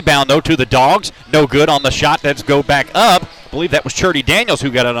out, rebound though to the Dogs. No good on the shot. Let's go back up. I believe that was Churdy Daniels who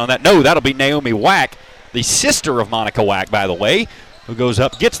got it on that. No, that'll be Naomi Wack, the sister of Monica Wack, by the way, who goes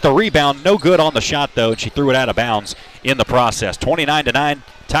up, gets the rebound. No good on the shot though, and she threw it out of bounds in the process. 29-9,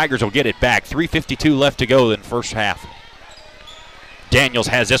 Tigers will get it back. 3:52 left to go in the first half. Daniels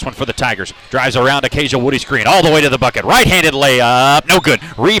has this one for the Tigers. Drives around a Kasia Woody screen all the way to the bucket. Right-handed layup, no good.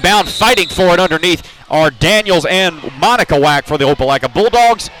 Rebound, fighting for it underneath are Daniels and Monica Wack for the Opelika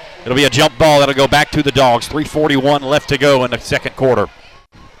Bulldogs. It'll be a jump ball that'll go back to the Dogs. 3:41 left to go in the second quarter.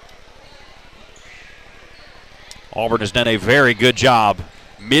 Auburn has done a very good job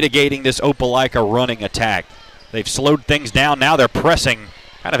mitigating this Opelika running attack. They've slowed things down. Now they're pressing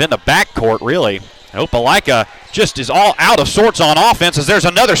kind of in the backcourt, really. Opelika just is all out of sorts on offense as there's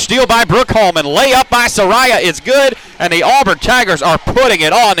another steal by Brooke Hallman. Layup by Soraya is good, and the Auburn Tigers are putting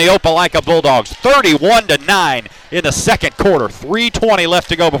it on the Opelika Bulldogs. 31-9 in the second quarter. 3:20 left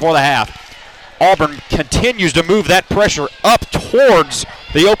to go before the half. Auburn continues to move that pressure up towards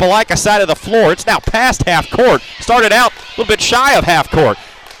the Opelika side of the floor. It's now past half court. Started out a little bit shy of half court.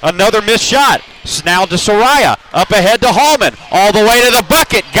 Another missed shot. Now to Soraya. Up ahead to Hallman. All the way to the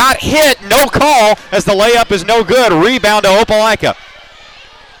bucket. Got hit. No call as the layup is no good. Rebound to Opelika.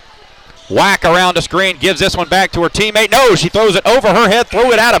 Whack around the screen. Gives this one back to her teammate. No, she throws it over her head.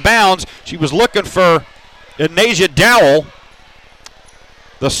 Threw it out of bounds. She was looking for Inasia Dowell,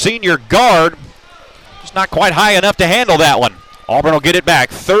 the senior guard. Just not quite high enough to handle that one. Auburn will get it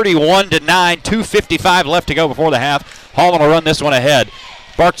back. 31-9. 2:55 left to go before the half. Hallman will run this one ahead.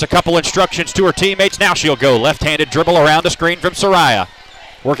 Barks a couple instructions to her teammates. Now she'll go left-handed dribble around the screen from Soraya.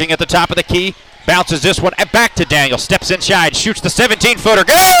 Working at the top of the key. Bounces this one back to Daniel. Steps inside. Shoots the 17-footer.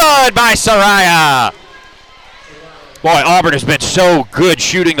 Good by Soraya. Boy, Auburn has been so good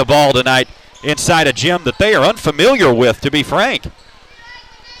shooting the ball tonight inside a gym that they are unfamiliar with, to be frank.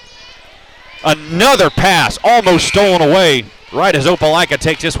 Another pass almost stolen away right as Opelika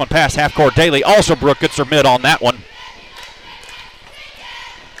takes this one past half court. Daly Alsobrook gets her mid on that one.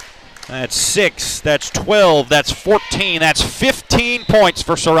 That's 6, that's 12, that's 14, that's 15 points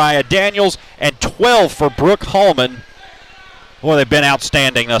for Soraya Daniels and 12 for Brooke Hallman. Boy, they've been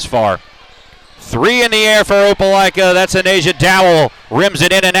outstanding thus far. 3 in the air for Opelika. That's Inasia Dowell. Rims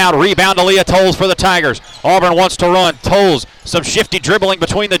it in and out. Rebound to Leah Tolles for the Tigers. Auburn wants to run. Tolles, some shifty dribbling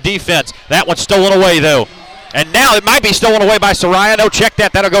between the defense. That one's stolen away, though. And now it might be stolen away by Soraya. No, check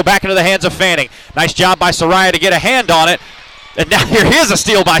that. That'll go back into the hands of Fanning. Nice job by Soraya to get a hand on it. And now here's a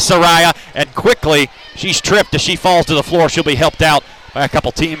steal by Soraya. And quickly, she's tripped as she falls to the floor. She'll be helped out by a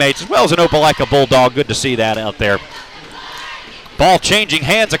couple teammates, as well as an Opelika Bulldog. Good to see that out there. Ball changing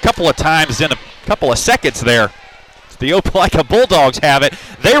hands a couple of times in a couple of seconds there. The Opelika Bulldogs have it.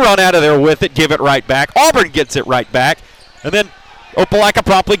 They run out of there with it, give it right back. Auburn gets it right back. And then Opelika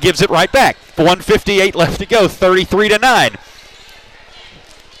promptly gives it right back. 1:58 left to go, 33-9.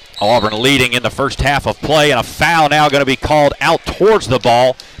 Auburn leading in the first half of play, and a foul now going to be called out towards the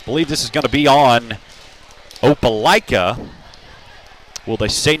ball. I believe this is going to be on Opelika. Will they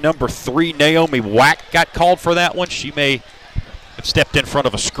say number 3, Naomi Wack, got called for that one? She may have stepped in front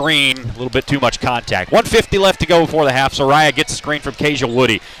of a screen, a little bit too much contact. 1:50 left to go before the half. Soraya gets the screen from Kasia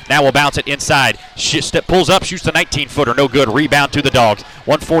Woody. Now will bounce it inside. Pulls up, shoots the 19-footer. No good. Rebound to the Dogs.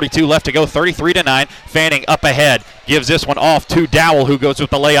 1:42 left to go, 33-9. Fanning up ahead. Gives this one off to Dowell, who goes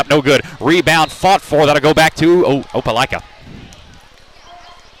with the layup. No good. Rebound fought for. That'll go back to Opelika.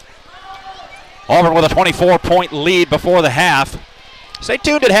 Auburn with a 24-point lead before the half. Stay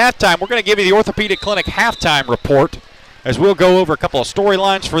tuned at halftime. We're going to give you the Orthopedic Clinic halftime report, as we'll go over a couple of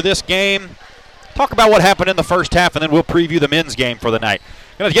storylines for this game talk about what happened in the first half, and then we'll preview the men's game for the night.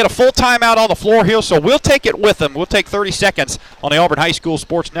 Going to get a full timeout on the floor here, so we'll take it with them. We'll take 30 seconds on the Auburn High School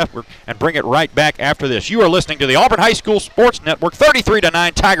Sports Network and bring it right back after this. You are listening to the Auburn High School Sports Network,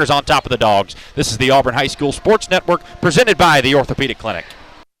 33-9, Tigers on top of the Dogs. This is the Auburn High School Sports Network, presented by the Orthopedic Clinic.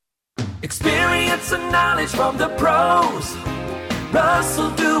 Experience and knowledge from the pros.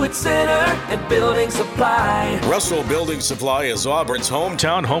 Russell Do-It Center and Building Supply. Russell Building Supply is Auburn's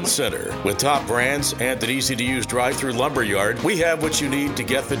hometown home center. With top brands and an easy-to-use drive-through lumberyard, we have what you need to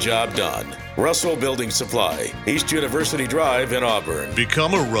get the job done. Russell Building Supply, East University Drive in Auburn.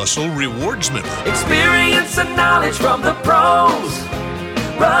 Become a Russell Rewards member. Experience and knowledge from the pros.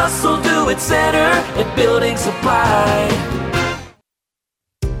 Russell Do-It Center and Building Supply.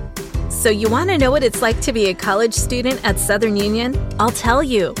 So you want to know what it's like to be a college student at Southern Union? I'll tell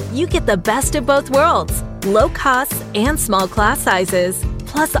you. You get the best of both worlds. Low costs and small class sizes.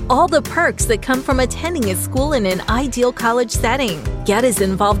 Plus all the perks that come from attending a school in an ideal college setting. Get as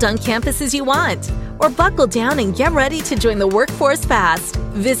involved on campus as you want. Or buckle down and get ready to join the workforce fast.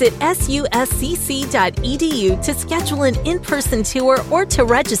 Visit suscc.edu to schedule an in-person tour or to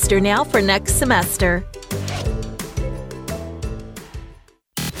register now for next semester.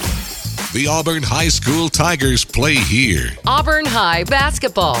 The Auburn High School Tigers play here. Auburn High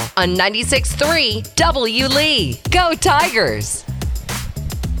basketball on 96.3 W. Lee. Go Tigers!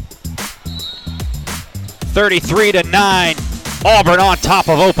 33-9, Auburn on top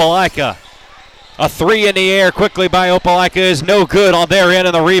of Opelika. A three in the air quickly by Opelika is no good on their end,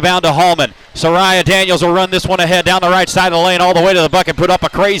 and the rebound to Hallman. Soraya Daniels will run this one ahead down the right side of the lane all the way to the bucket, put up a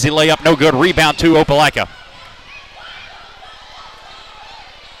crazy layup, no good. Rebound to Opelika.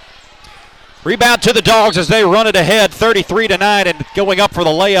 Rebound to the Dogs as they run it ahead, 33-9, and going up for the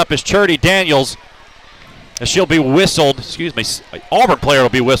layup is Charity Daniels. As she'll be whistled, Auburn player will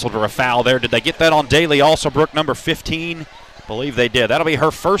be whistled for a foul there. Did they get that on Daly Alsobrook, number 15? I believe they did. That'll be her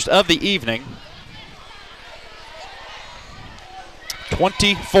first of the evening.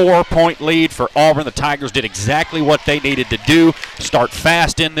 24-point lead for Auburn. The Tigers did exactly what they needed to do. Start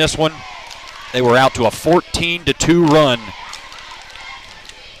fast in this one. They were out to a 14-2 run.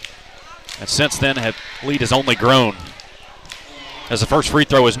 And since then, the lead has only grown. As the first free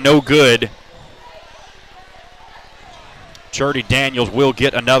throw is no good. Charity Daniels will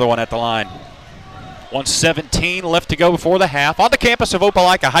get another one at the line. 1:17 left to go before the half on the campus of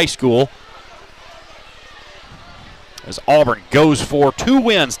Opelika High School. As Auburn goes for 2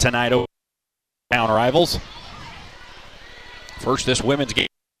 wins tonight over town rivals. First, this women's game.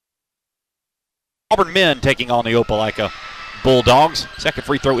 Auburn men taking on the Opelika Bulldogs. Second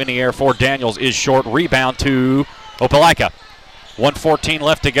free throw in the air for Daniels is short. Rebound to Opelika. 1:14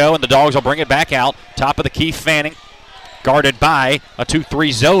 left to go, and the Dogs will bring it back out. Top of the key, Fanning. Guarded by a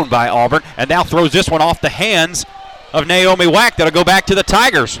 2-3 zone by Auburn, and now throws this one off the hands of Naomi Wack. That'll go back to the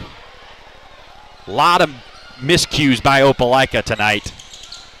Tigers. A lot of miscues by Opelika tonight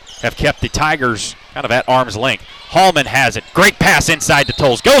have kept the Tigers kind of at arm's length. Hallman has it. Great pass inside to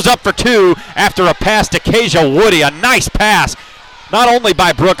Tolles. Goes up for 2 after a pass to Kasia Woody. A nice pass, not only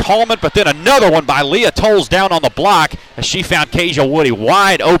by Brooke Hallman, but then another one by Leah Tolles down on the block as she found Kasia Woody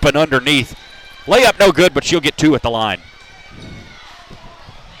wide open underneath. Layup no good, but she'll get 2 at the line.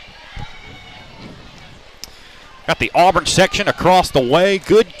 Got the Auburn section across the way.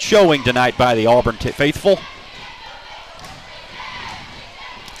 Good showing tonight by the Auburn faithful.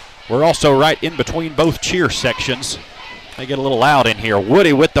 We're also right in between both cheer sections. They get a little loud in here.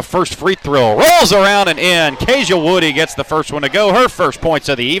 Woody with the first free throw. Rolls around and in. Kasia Woody gets the first one to go. Her first points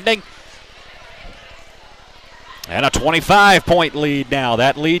of the evening. And a 25-point lead now.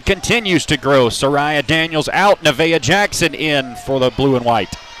 That lead continues to grow. Soraya Daniels out. Nevaeh Jackson in for the blue and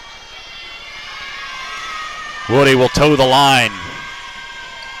white. Woody will toe the line.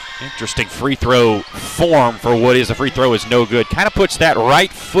 Interesting free throw form for Woody as the free throw is no good. Kind of puts that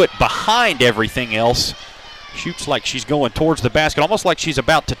right foot behind everything else. Shoots like she's going towards the basket, almost like she's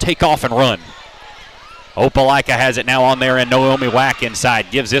about to take off and run. Opelika has it now on there, and Naomi Wack inside.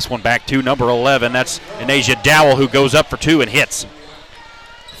 Gives this one back to number 11. That's Anasia Dowell, who goes up for 2 and hits.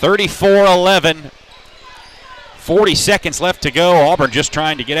 34-11. 40 seconds left to go. Auburn just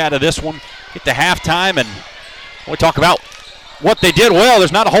trying to get out of this one. Get to halftime, and we talk about what they did well.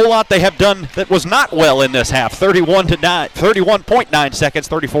 There's not a whole lot they have done that was not well in this half. 31.9 seconds.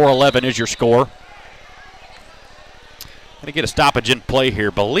 34-11 is your score. Going to get a stoppage in play here.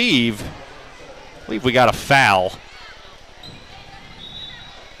 Believe we got a foul.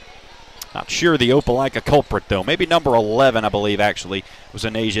 Not sure the Opelika culprit, though. Maybe number 11, I believe, actually, was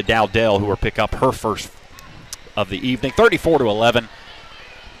Anasia Dowdell, who will pick up her first of the evening. 34-11.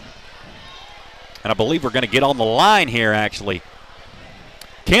 And I believe we're going to get on the line here, actually.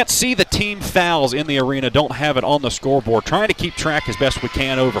 Can't see the team fouls in the arena. Don't have it on the scoreboard. Trying to keep track as best we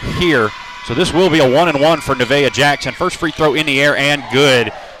can over here. So this will be a 1-and-1 for Nevaeh Jackson. First free throw in the air and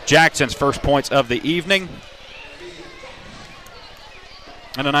good. Jackson's first points of the evening.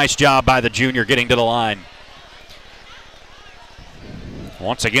 And a nice job by the junior getting to the line.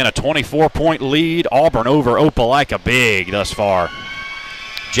 Once again, a 24-point lead. Auburn over Opelika big thus far.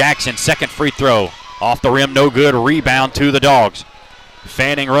 Jackson, second free throw. Off the rim, no good. Rebound to the Dogs.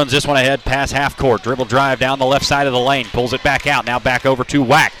 Fanning runs this one ahead past half court. Dribble drive down the left side of the lane. Pulls it back out. Now back over to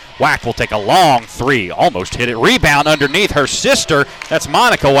Wack. Wack will take a long three. Almost hit it. Rebound underneath her sister. That's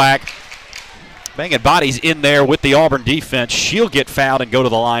Monica Wack. Banging bodies in there with the Auburn defense. She'll get fouled and go to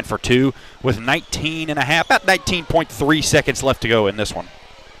the line for two with 19.5, about 19.3 seconds left to go in this one.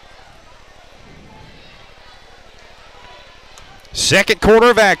 Second quarter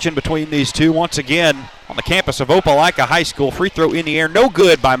of action between these two once again on the campus of Opelika High School. Free throw in the air, no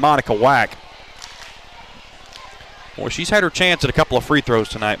good by Monica Wack. Boy, she's had her chance at a couple of free throws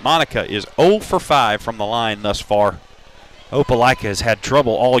tonight. Monica is 0 for 5 from the line thus far. Opelika has had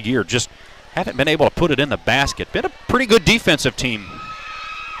trouble all year, just haven't been able to put it in the basket. Been a pretty good defensive team,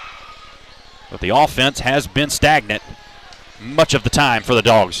 but the offense has been stagnant much of the time for the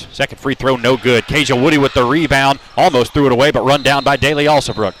Dogs. Second free throw, no good. Kasia Woody with the rebound. Almost threw it away, but run down by Daly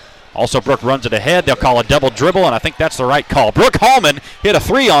Alsobrook. Alsobrook runs it ahead. They'll call a double dribble, and I think that's the right call. Brooke Hallman hit a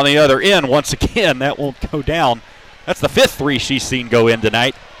three on the other end once again. That won't go down. That's the fifth three she's seen go in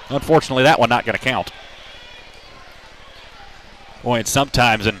tonight. Unfortunately, that one not going to count. Boy, and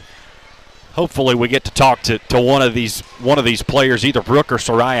sometimes, and hopefully we get to talk to one of these players, either Brooke or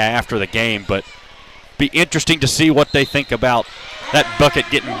Soraya, after the game, but be interesting to see what they think about that bucket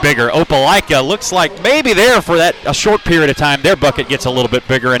getting bigger. Opelika looks like maybe there for a short period of time, their bucket gets a little bit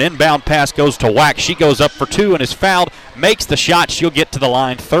bigger. An inbound pass goes to Wack. She goes up for two and is fouled, makes the shot. She'll get to the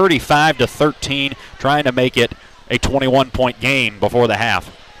line 35-13, trying to make it a 21-point game before the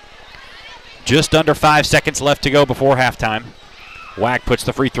half. Just under 5 seconds left to go before halftime. Wack puts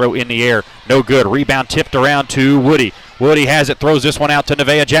the free throw in the air. No good. Rebound tipped around to Woody. Woody has it, throws this one out to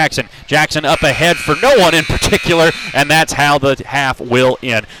Nevaeh Jackson. Jackson up ahead for no one in particular, and that's how the half will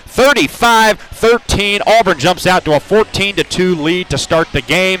end. 35-13. Auburn jumps out to a 14-2 lead to start the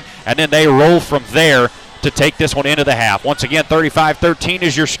game, and then they roll from there to take this one into the half. Once again, 35-13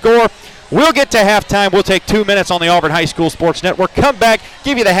 is your score. We'll get to halftime. We'll take 2 minutes on the Auburn High School Sports Network. Come back,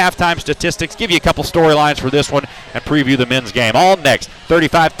 give you the halftime statistics, give you a couple storylines for this one, and preview the men's game. All next.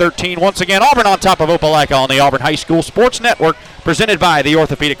 35-13. Once again, Auburn on top of Opelika on the Auburn High School Sports Network, presented by the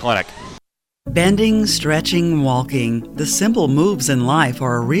Orthopedic Clinic. Bending, stretching, walking. The simple moves in life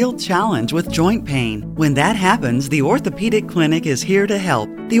are a real challenge with joint pain. When that happens, the Orthopedic Clinic is here to help.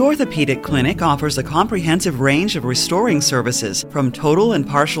 The Orthopedic Clinic offers a comprehensive range of restoring services, from total and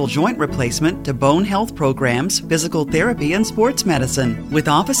partial joint replacement to bone health programs, physical therapy, and sports medicine. With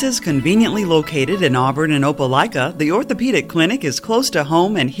offices conveniently located in Auburn and Opelika, the Orthopedic Clinic is close to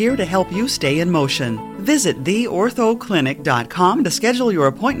home and here to help you stay in motion. Visit theorthoclinic.com to schedule your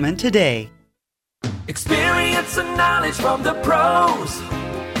appointment today. Experience and knowledge from the pros.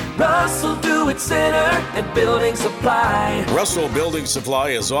 Russell Do-It Center and Building Supply. Russell Building Supply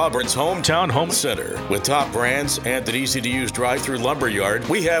is Auburn's hometown home center. With top brands and an easy-to-use drive-through lumber yard,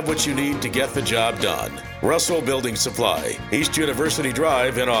 we have what you need to get the job done. Russell Building Supply, East University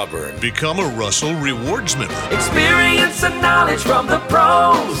Drive in Auburn. Become a Russell Rewards member. Experience and knowledge from the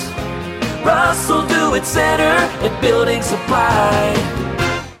pros. Russell Do-It Center and Building Supply.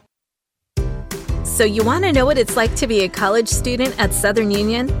 So you want to know what it's like to be a college student at Southern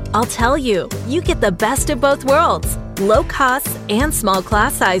Union? I'll tell you. You get the best of both worlds. Low costs and small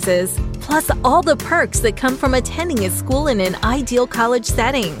class sizes. Plus all the perks that come from attending a school in an ideal college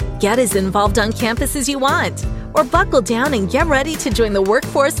setting. Get as involved on campus as you want. Or buckle down and get ready to join the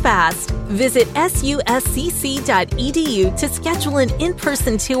workforce fast. Visit suscc.edu to schedule an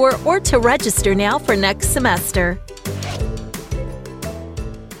in-person tour or to register now for next semester.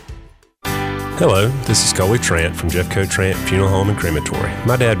 Hello, this is Coley Trant from Jeffco Trant Funeral Home and Crematory.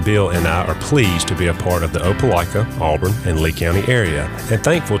 My dad Bill and I are pleased to be a part of the Opelika, Auburn, and Lee County area, and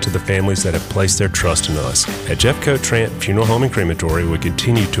thankful to the families that have placed their trust in us. At Jeffco Trant Funeral Home and Crematory, we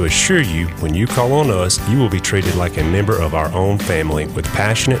continue to assure you when you call on us, you will be treated like a member of our own family with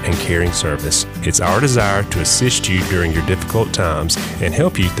passionate and caring service. It's our desire to assist you during your difficult times and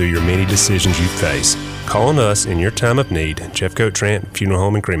help you through your many decisions you face. Call on us in your time of need. Jeffco Trant Funeral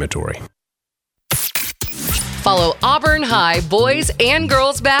Home and Crematory. Follow Auburn High boys and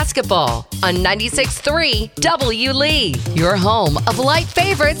girls basketball on 96.3 W. Lee, your home of light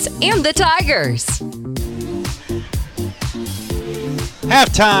favorites and the Tigers.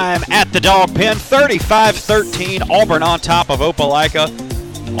 Halftime at the Dog Pen, 35-13, Auburn on top of Opelika.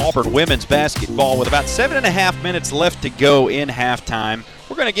 Auburn women's basketball with about 7.5 minutes left to go in halftime.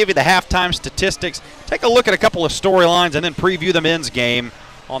 We're going to give you the halftime statistics, take a look at a couple of storylines, and then preview the men's game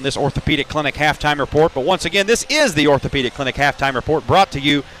on this Orthopedic Clinic halftime report. But once again, this is the Orthopedic Clinic halftime report brought to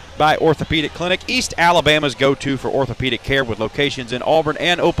you by Orthopedic Clinic, East Alabama's go-to for orthopedic care with locations in Auburn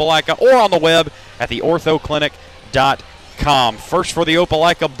and Opelika or on the web at theorthoclinic.com. First for the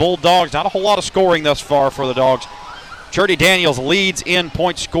Opelika Bulldogs, not a whole lot of scoring thus far for the Dogs. Charity Daniels leads in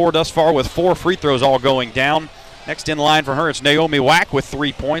points scored thus far with 4 free throws all going down. Next in line for her, it's Naomi Wack with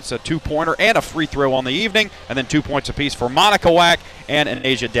 3 points, a 2-pointer, and a free throw on the evening, and then 2 points apiece for Monica Wack and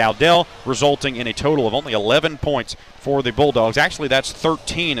Anasia Dowdell, resulting in a total of only 11 points for the Bulldogs. Actually, that's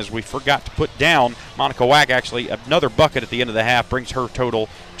 13, as we forgot to put down. Monica Wack, actually, another bucket at the end of the half brings her total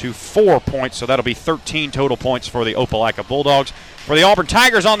to 4 points, so that'll be 13 total points for the Opelika Bulldogs. For the Auburn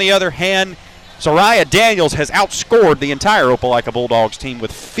Tigers, on the other hand, Soraya Daniels has outscored the entire Opelika Bulldogs team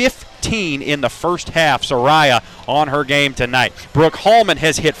with 15 in the first half. Soraya on her game tonight. Brooke Hallman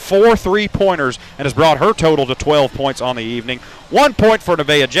has hit 4 3-pointers and has brought her total to 12 points on the evening. 1 point for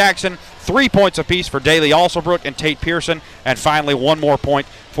Nevaeh Jackson, 3 points apiece for Daly Alsobrook and Tate Pearson, and finally 1 more point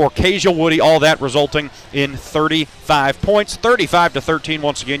for Kasia Woody, all that resulting in 35 points. 35-13,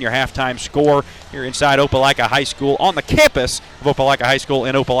 once again, your halftime score here inside Opelika High School on the campus of Opelika High School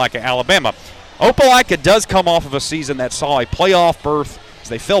in Opelika, Alabama. Opelika does come off of a season that saw a playoff berth as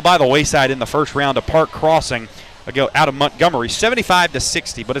they fell by the wayside in the first round of Park Crossing out of Montgomery,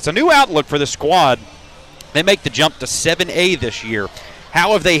 75-60. But it's a new outlook for the squad. They make the jump to 7A this year.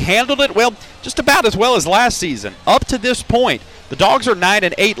 How have they handled it? Well, just about as well as last season. Up to this point, the Dogs are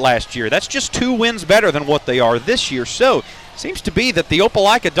 9-8 last year. That's just 2 wins better than what they are this year. So seems to be that the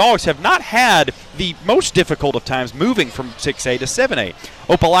Opelika Dogs have not had the most difficult of times moving from 6A to 7A.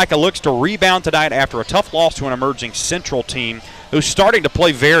 Opelika looks to rebound tonight after a tough loss to an emerging Central team who's starting to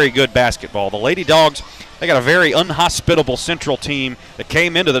play very good basketball. The Lady Dogs, they got a very unhospitable Central team that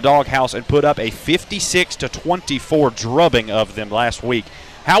came into the doghouse and put up a 56-24 drubbing of them last week.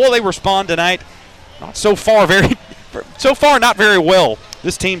 How will they respond tonight? So far, not very well.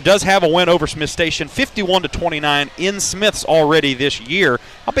 This team does have a win over Smith Station, 51-29 in Smiths already this year.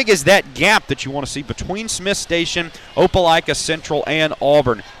 How big is that gap that you want to see between Smith Station, Opelika, Central, and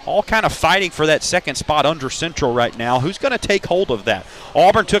Auburn? All kind of fighting for that second spot under Central right now. Who's going to take hold of that?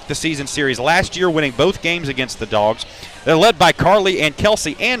 Auburn took the season series last year, winning both games against the Dogs. They're led by Carly and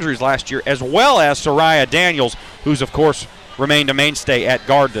Kelsey Andrews last year, as well as Soraya Daniels, who's, of course, remained a mainstay at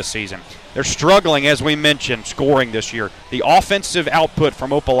guard this season. They're struggling, as we mentioned, scoring this year. The offensive output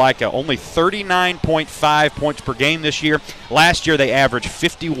from Opelika, only 39.5 points per game this year. Last year, they averaged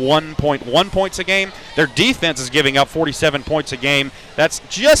 51.1 points a game. Their defense is giving up 47 points a game. That's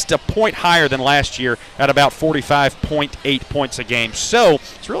just a point higher than last year at about 45.8 points a game. So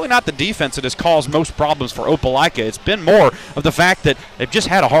it's really not the defense that has caused most problems for Opelika. It's been more of the fact that they've just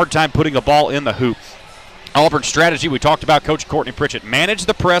had a hard time putting the ball in the hoop. Auburn's strategy, we talked about Coach Courtney Pritchett. Manage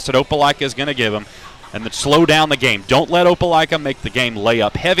the press that Opelika is going to give them and then slow down the game. Don't let Opelika make the game lay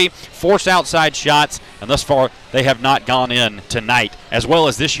up heavy, force outside shots, and thus far they have not gone in tonight, as well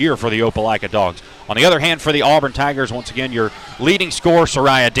as this year for the Opelika Dogs. On the other hand, for the Auburn Tigers, once again, your leading scorer,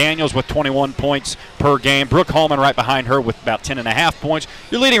 Soraya Daniels, with 21 points per game. Brooke Hallman right behind her with about 10.5 points.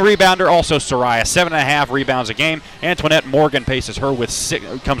 Your leading rebounder, also Soraya, 7.5 rebounds a game. Antoinette Morgan paces her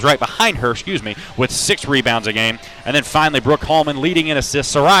comes right behind her, with 6 rebounds a game. And then finally, Brooke Hallman leading in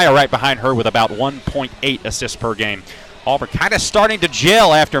assists. Soraya right behind her with about 1.8 assists per game. Auburn kind of starting to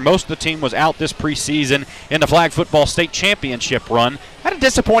gel after most of the team was out this preseason in the flag football state championship run. Had a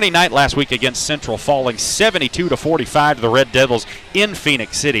disappointing night last week against Central, falling 72-45 to the Red Devils in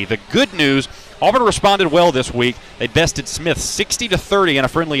Phoenix City. The good news, Auburn responded well this week. They bested Smith 60-30 in a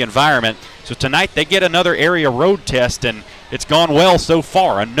friendly environment. So tonight they get another area road test, and it's gone well so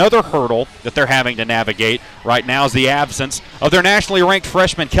far. Another hurdle that they're having to navigate right now is the absence of their nationally ranked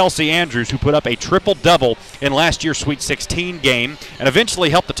freshman Kelsey Andrews, who put up a triple-double in last year's Sweet 16 game and eventually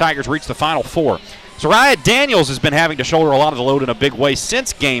helped the Tigers reach the Final Four. Soraya Daniels has been having to shoulder a lot of the load in a big way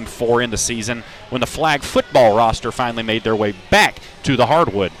since Game 4 in the season when the flag football roster finally made their way back to the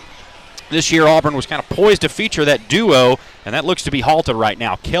hardwood. This year, Auburn was kind of poised to feature that duo, and that looks to be halted right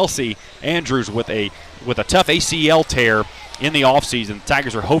now. Kelsey Andrews with a tough ACL tear in the offseason. The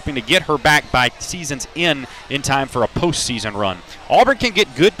Tigers are hoping to get her back by season's end in time for a postseason run. Auburn can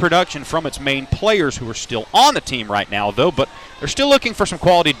get good production from its main players who are still on the team right now, though, but they're still looking for some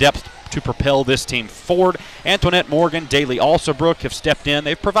quality depth to propel this team forward. Antoinette Morgan, Daly Alsobrook have stepped in.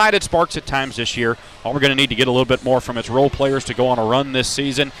 They've provided sparks at times this year. We're going to need to get a little bit more from its role players to go on a run this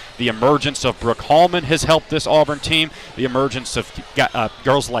season. The emergence of Brooke Hallman has helped this Auburn team. The emergence of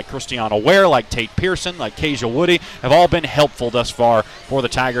girls like Christiana Ware, like Tate Pearson, like Kasia Woody have all been helpful thus far for the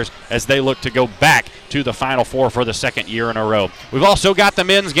Tigers as they look to go back to the Final Four for the second year in a row. We've also got the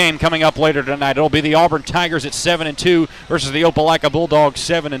men's game coming up later tonight. It'll be the Auburn Tigers at 7-2 versus the Opelika Bulldogs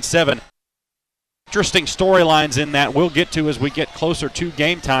 7-7. Interesting storylines in that we'll get to as we get closer to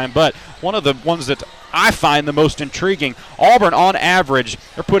game time, but one of the ones that I find the most intriguing, Auburn on average,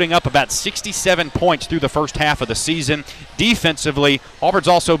 they're putting up about 67 points through the first half of the season. Defensively, Auburn's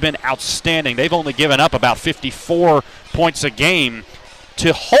also been outstanding. They've only given up about 54 points a game.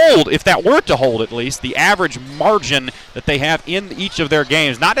 To hold, if that were to hold at least, the average margin that they have in each of their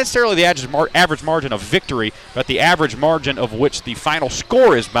games, not necessarily the average margin of victory, but the average margin of which the final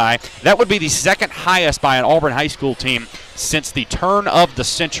score is by, that would be the second highest by an Auburn high school team since the turn of the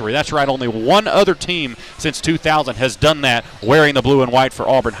century. That's right, only one other team since 2000 has done that, wearing the blue and white for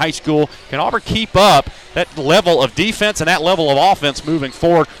Auburn High School. Can Auburn keep up that level of defense and that level of offense moving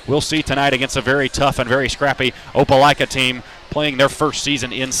forward? We'll see tonight against a very tough and very scrappy Opelika team playing their first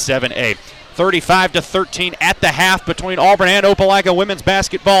season in 7A. 35-13 at the half between Auburn and Opelika women's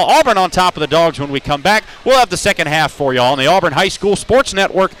basketball. Auburn on top of the Dogs when we come back. We'll have the second half for you on the Auburn High School Sports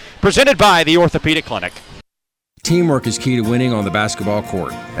Network, presented by the Orthopedic Clinic. Teamwork is key to winning on the basketball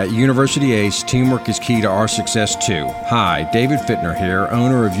court. At University Ace, teamwork is key to our success too. Hi, David Fittner here,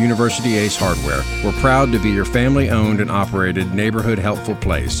 owner of University Ace Hardware. We're proud to be your family-owned and operated neighborhood helpful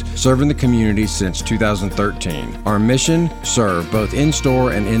place, serving the community since 2013. Our mission, serve both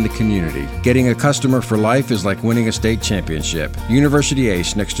in-store and in the community. Getting a customer for life is like winning a state championship. University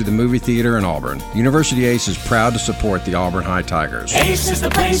Ace, next to the movie theater in Auburn. University Ace is proud to support the Auburn High Tigers. Ace is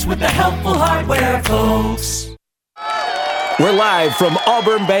the place with the helpful hardware, folks. We're live from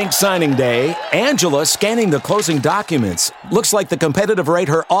Auburn Bank Signing Day. Angela scanning the closing documents. Looks like the competitive rate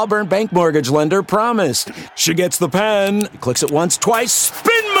her Auburn Bank mortgage lender promised. She gets the pen, clicks it once, twice,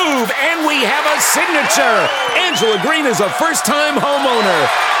 spin move, and we have a signature. Angela Green is a first-time homeowner.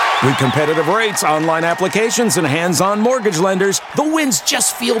 With competitive rates, online applications, and hands-on mortgage lenders, the wins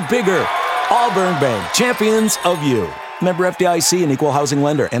just feel bigger. Auburn Bank, champions of you. Member FDIC and equal housing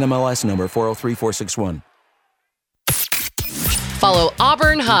lender. NMLS number 403461. Follow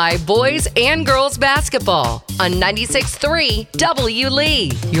Auburn High boys and girls basketball on 96.3 W.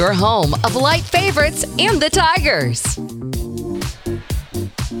 Lee, your home of light favorites and the Tigers.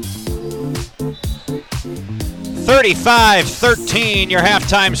 35-13, your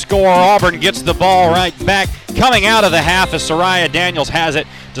halftime score. Auburn gets the ball right back. Coming out of the half as Soraya Daniels has it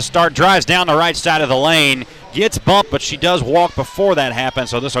to start, drives down the right side of the lane, gets bumped, but she does walk before that happens,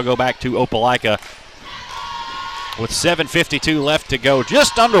 so this will go back to Opelika. With 7:52 left to go,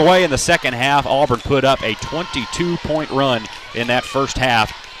 just underway in the second half, Auburn put up a 22-point run in that first half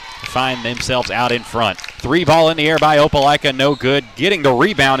to find themselves out in front. Three ball in the air by Opelika, no good. Getting the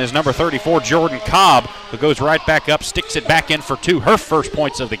rebound is number 34, Jordan Cobb, who goes right back up, sticks it back in for two, her first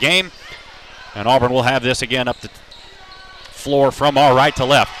points of the game. And Auburn will have this again up the floor from our right to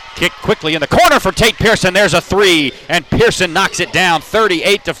left. Kick quickly in the corner for Tate Pearson. There's a three, and Pearson knocks it down.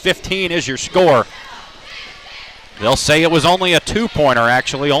 38-15 is your score. They'll say it was only a two-pointer,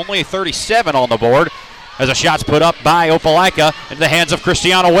 actually, only 37 on the board, as a shot's put up by Opelika into the hands of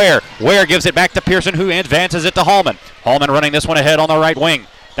Christiana Ware. Ware gives it back to Pearson, who advances it to Hallman. Hallman running this one ahead on the right wing.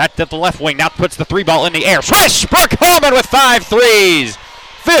 That to the left wing, now puts the three ball in the air. Swish! Brooke Hallman with 5 threes.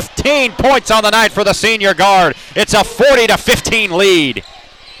 15 points on the night for the senior guard. It's a 40-15 lead.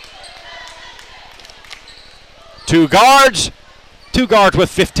 Two guards with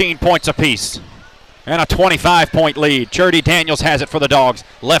 15 points apiece. And a 25-point lead. Churdy Daniels has it for the Dogs.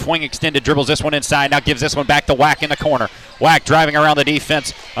 Left wing extended, dribbles this one inside, now gives this one back to Wack in the corner. Wack driving around the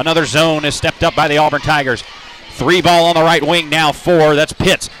defense. Another zone is stepped up by the Auburn Tigers. Three ball on the right wing now, 4. That's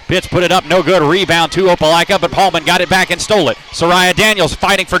Pitts. Pitts put it up, no good. Rebound to Opelika, but Paulman got it back and stole it. Soraya Daniels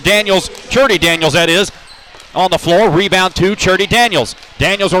fighting for Daniels. Churdy Daniels, that is. On the floor, rebound to Churdy Daniels.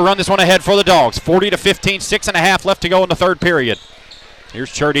 Daniels will run this one ahead for the Dogs. 40-15, 6.5 left to go in the third period. Here's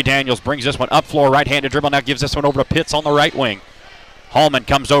Churdy Daniels, brings this one up floor, right-handed dribble, now gives this one over to Pitts on the right wing. Hallman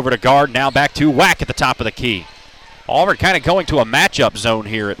comes over to guard, now back to Wack at the top of the key. Auburn kind of going to a matchup zone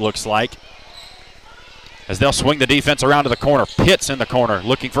here, it looks like. as they'll swing the defense around to the corner. Pitts in the corner,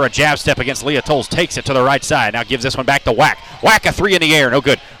 looking for a jab step against Leah Tolles. Takes it to the right side. Now gives this one back to Wack. Wack, a three in the air. No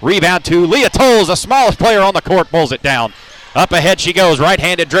good. Rebound to Leah Tolles, the smallest player on the court, pulls it down. Up ahead she goes,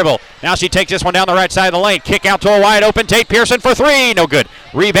 right-handed dribble. Now she takes this one down the right side of the lane. Kick out to a wide open Tate Pearson for three. No good.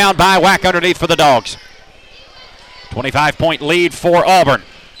 Rebound by Wack underneath for the Dogs. 25-point lead for Auburn.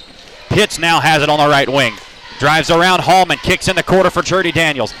 Pitts now has it on the right wing. Drives around Hallman, kicks in the quarter for Charity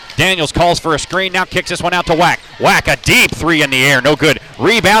Daniels. Daniels calls for a screen, now kicks this one out to Wack. Wack, a deep three in the air, no good.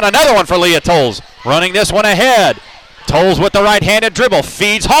 Rebound, another one for Leah Tolles. Running this one ahead. Tolles with the right-handed dribble,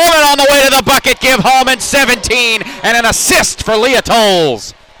 feeds Hallman on the way to the bucket. Give Hallman 17 and an assist for Leah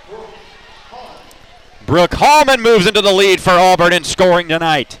Tolles. Brooke Hallman moves into the lead for Auburn in scoring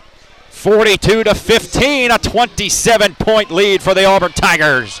tonight. 42-15, a 27-point lead for the Auburn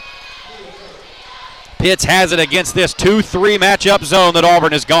Tigers. Pitts has it against this 2-3 matchup zone that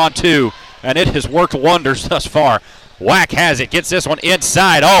Auburn has gone to, and it has worked wonders thus far. Wack has it, gets this one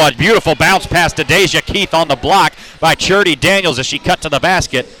inside. Oh, a beautiful bounce pass to Deja Keith on the block by Charity Daniels as she cut to the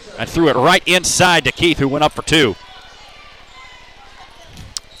basket and threw it right inside to Keith, who went up for two.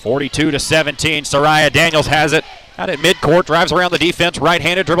 42-17, Soraya Daniels has it out at midcourt, drives around the defense,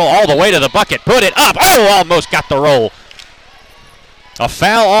 right-handed dribble all the way to the bucket, put it up. Oh, almost got the roll. A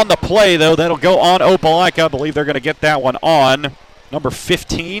foul on the play, though. That'll go on Opelika. I believe they're going to get that one on number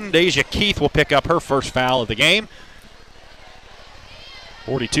 15. Deja Keith will pick up her first foul of the game.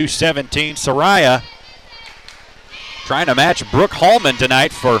 42-17. Soraya trying to match Brooke Hallman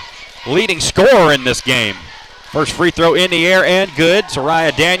tonight for leading scorer in this game. First free throw in the air and good.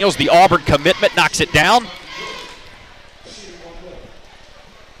 Soraya Daniels, the Auburn commitment, knocks it down.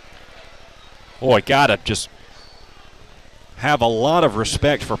 Boy, gotta just have a lot of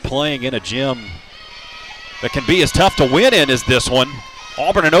respect for playing in a gym that can be as tough to win in as this one.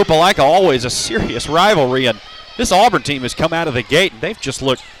 Auburn and Opelika always a serious rivalry, and this Auburn team has come out of the gate and they've just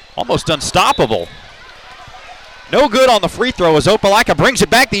looked almost unstoppable. No good on the free throw as Opelika brings it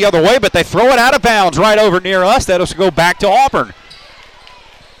back the other way, but they throw it out of bounds right over near us. That'll go back to Auburn.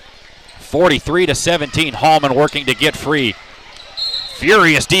 43-17, Hallman working to get free.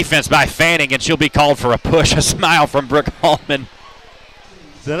 Furious defense by Fanning, and she'll be called for a push. A smile from Brooke Hallman.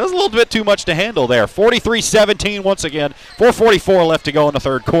 That was a little bit too much to handle there. 43-17 once again. 4:44 left to go in the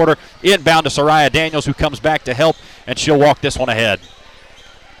third quarter. Inbound to Soraya Daniels, who comes back to help, and she'll walk this one ahead.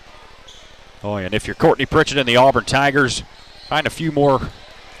 Oh, and if you're Courtney Pritchett and the Auburn Tigers, find a few more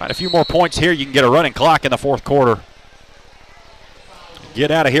points here. You can get a running clock in the fourth quarter. Get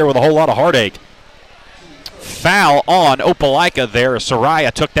out of here with a whole lot of heartache. Foul on Opelika there.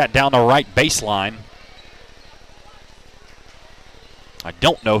 Soraya took that down the right baseline. I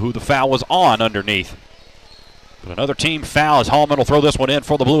don't know who the foul was on underneath. But another team foul as Hallman will throw this one in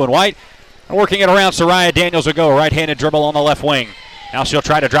for the blue and white. And working it around, Soraya Daniels will go. Right-handed dribble on the left wing. Now she'll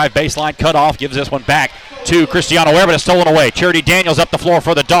try to drive baseline, cut off, gives this one back to Christiana Ware, but it's stolen away. Charity Daniels up the floor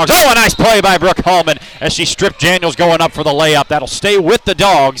for the Dogs. Oh, a nice play by Brooke Hallman as she stripped Daniels going up for the layup. That'll stay with the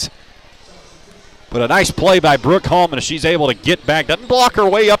Dogs. But a nice play by Brooke Hallman as she's able to get back. Doesn't block her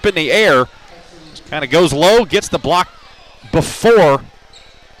way up in the air. Just kind of goes low, gets the block before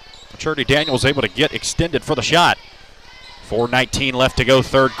Charity Daniels able to get extended for the shot. 4:19 left to go,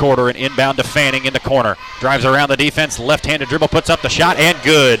 third quarter, and inbound to Fanning in the corner. Drives around the defense, left-handed dribble, puts up the shot, and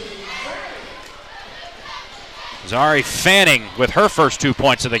good. Zari Fanning with her first 2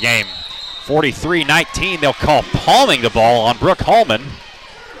 points of the game. 43-19, they'll call palming the ball on Brooke Hallman.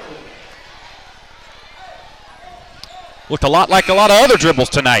 Looked a lot like a lot of other dribbles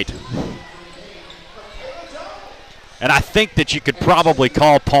tonight. And I think that you could probably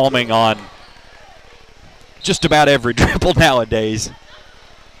call palming on just about every dribble nowadays.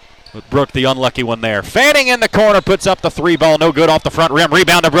 With Brooke, the unlucky one there. Fanning in the corner, puts up the three ball. No good off the front rim.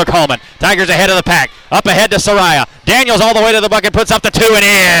 Rebound to Brooke Hallman. Tigers ahead of the pack. Up ahead to Soraya. Daniels all the way to the bucket, puts up the two and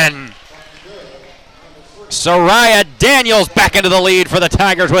in. Soraya Daniels back into the lead for the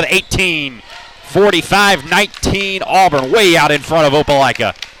Tigers with 18. 45-19 Auburn, way out in front of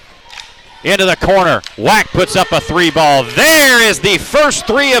Opelika. Into the corner. Wack puts up a three ball. There is the first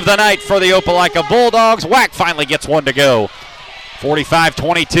three of the night for the Opelika Bulldogs. Wack finally gets one to go.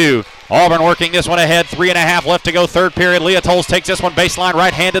 45-22. Auburn working this one ahead. 3.5 left to go, third period. Leah Tolles takes this one baseline.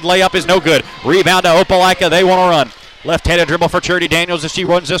 Right-handed layup is no good. Rebound to Opelika. They want to run. Left-handed dribble for Charity Daniels as she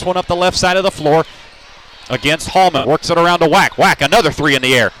runs this one up the left side of the floor against Hallman. Works it around to Wack. Wack, another three in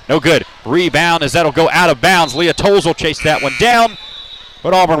the air. No good. Rebound as that'll go out of bounds. Leah Tolles will chase that one down.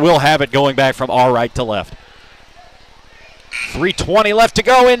 But Auburn will have it going back from our right to left. 3:20 left to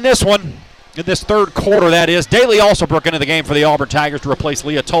go in this one. In this third quarter, that is. Daly Alsobrook into the game for the Auburn Tigers to replace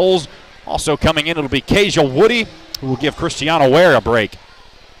Leah Tolles. Also coming in, it'll be Kasia Woody, who will give Christiana Ware a break.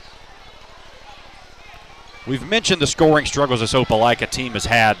 We've mentioned the scoring struggles this Opelika team has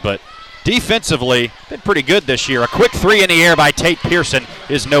had, but defensively, been pretty good this year. A quick three in the air by Tate Pearson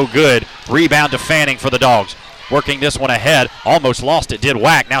is no good. Rebound to Fanning for the Dogs. Working this one ahead, almost lost it, did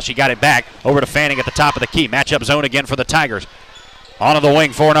Whack. Now she got it back over to Fanning at the top of the key. Matchup zone again for the Tigers. Onto the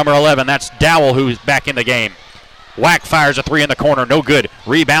wing for number 11, that's Dowell who's back in the game. Whack fires a three in the corner, no good.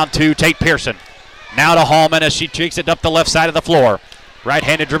 Rebound to Tate Pearson. Now to Hallman as she takes it up the left side of the floor.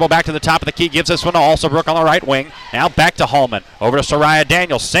 Right-handed dribble back to the top of the key, gives this one to Alsobrook on the right wing. Now back to Hallman. Over to Soraya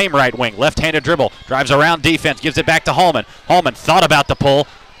Daniels, same right wing. Left-handed dribble, drives around defense, gives it back to Hallman. Hallman thought about the pull.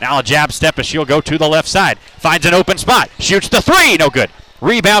 Now a jab step as she'll go to the left side. Finds an open spot, shoots the three, no good.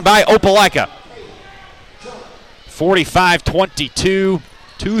 Rebound by Opelika. 45-22,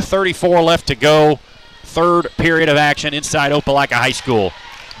 2:34 left to go. Third period of action inside Opelika High School.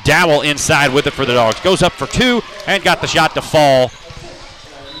 Dowell inside with it for the Dogs. Goes up for two and got the shot to fall.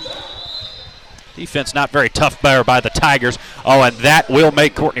 Defense not very tough there by the Tigers. Oh, and that will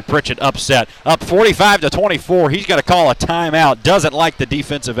make Courtney Pritchett upset. Up 45-24. He's got to call a timeout. Doesn't like the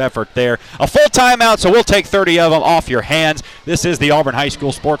defensive effort there. A full timeout, so we'll take 30 of them off your hands. This is the Auburn High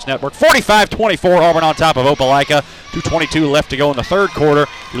School Sports Network. 45-24, Auburn on top of Opelika. 2:22 left to go in the third quarter.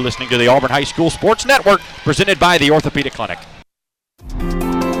 You're listening to the Auburn High School Sports Network, presented by the Orthopedic Clinic.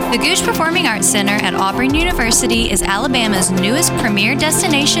 The Gooch Performing Arts Center at Auburn University is Alabama's newest premier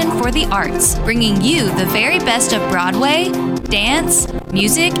destination for the arts, bringing you the very best of Broadway, dance,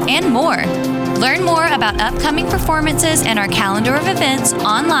 music, and more. Learn more about upcoming performances and our calendar of events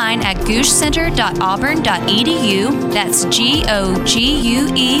online at goochcenter.auburn.edu. That's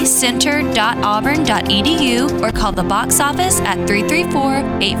GOGUE center.auburn.edu, or call the box office at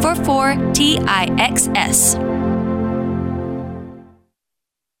 334-844-TIXS.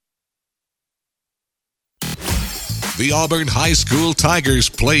 The Auburn High School Tigers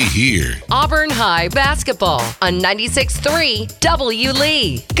play here. Auburn High basketball on 96.3 W.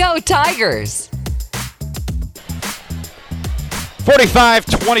 Lee. Go Tigers!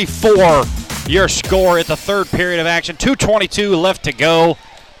 45-24, your score at the third period of action. 2:22 left to go.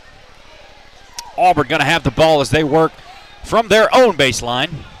 Auburn going to have the ball as they work from their own baseline.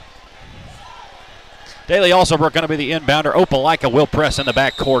 Daly Alsobrook going to be the inbounder. Opelika will press in the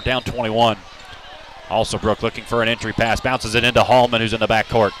backcourt, down 21. Alsobrook looking for an entry pass, bounces it into Hallman, who's in the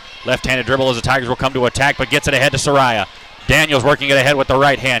backcourt. Left-handed dribble as the Tigers will come to attack, but gets it ahead to Soraya. Daniels working it ahead with the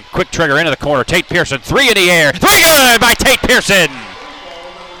right hand. Quick trigger into the corner. Tate Pearson, three in the air. Three good by Tate Pearson.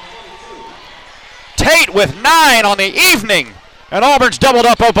 Tate with 9 on the evening. And Auburn's doubled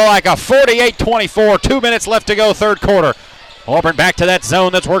up Opelika, 48-24. 2 minutes left to go, third quarter. Auburn back to that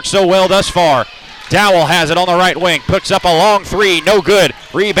zone that's worked so well thus far. Dowell has it on the right wing. Puts up a long three, no good.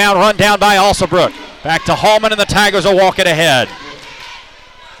 Rebound run down by Alsobrook. Back to Hallman, and the Tigers will walk it ahead.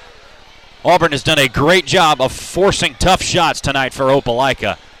 Auburn has done a great job of forcing tough shots tonight for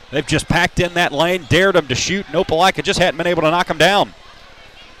Opelika. They've just packed in that lane, dared them to shoot, and Opelika just hadn't been able to knock them down.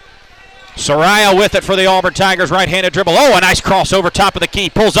 Soraya with it for the Auburn Tigers, right-handed dribble. Oh, a nice cross over top of the key.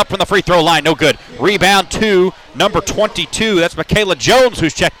 Pulls up from the free throw line, no good. Rebound to number 22. That's Michaela Jones,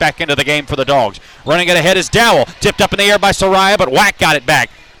 who's checked back into the game for the Dogs. Running it ahead is Dowell. Tipped up in the air by Soraya, but Whack got it back.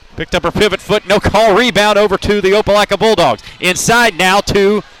 Picked up her pivot foot, no call. Rebound over to the Opelika Bulldogs. Inside now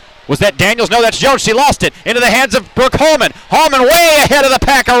to, was that Daniels? No, that's Jones. She lost it into the hands of Brooke Hallman. Hallman way ahead of the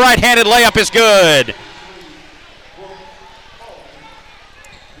pack. A right-handed layup is good.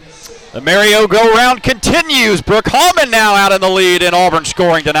 The Mario go-round continues. Brooke Hallman now out in the lead in Auburn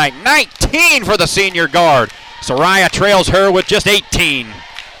scoring tonight. 19 for the senior guard. Soraya trails her with just 18.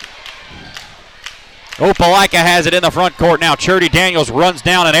 Opelika has it in the front court now. Churdy Daniels runs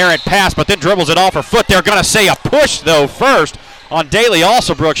down an errant pass, but then dribbles it off her foot. They're going to say a push, though, first on Daly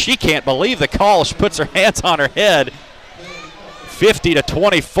Alsobrook. She can't believe the call. She puts her hands on her head.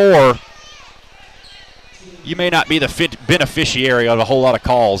 50-24. You may not be the beneficiary of a whole lot of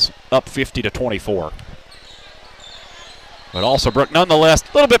calls. Up 50-24. But Alsobrook, nonetheless,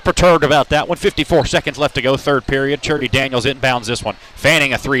 a little bit perturbed about that one. 54 seconds left to go, third period. Churdy Daniels inbounds this one.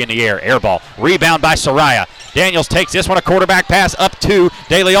 Fanning a three in the air. Air ball. Rebound by Soraya. Daniels takes this one, a quarterback pass up to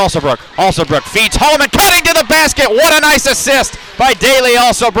Daly Alsobrook. Alsobrook feeds Hallman, cutting to the basket. What a nice assist by Daly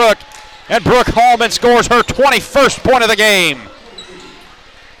Alsobrook. And Brooke Hallman scores her 21st point of the game.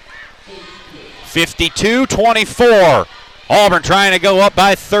 52-24. Auburn trying to go up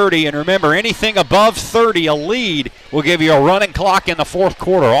by 30, and remember, anything above 30, a lead, will give you a running clock in the fourth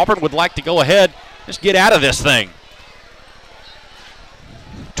quarter. Auburn would like to go ahead, just get out of this thing.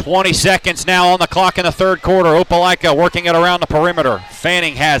 20 seconds now on the clock in the third quarter. Opelika working it around the perimeter.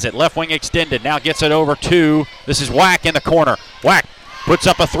 Fanning has it. Left wing extended. Now gets it over to, this is Wack in the corner. Wack puts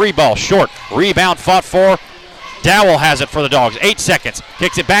up a 3-ball. Short. Rebound fought for. Dowell has it for the Dogs. 8 seconds.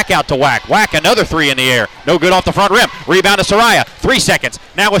 Kicks it back out to Wack. Wack, another 3 in the air. No good off the front rim. Rebound to Soraya. 3 seconds.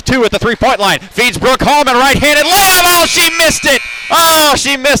 Now with 2 at the 3-point line. Feeds Brooke Hallman. Right-handed layup. Oh, she missed it. Oh,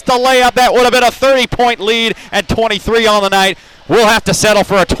 she missed the layup. That would have been a 30-point lead and 23 on the night. We'll have to settle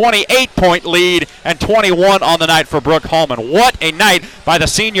for a 28-point lead and 21 on the night for Brooke Hallman. What a night by the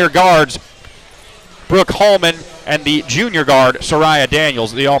senior guards, Brooke Hallman, and the junior guard, Soraya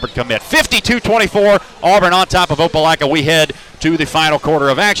Daniels, the Auburn commit. 52-24, Auburn on top of Opelika. We head to the final quarter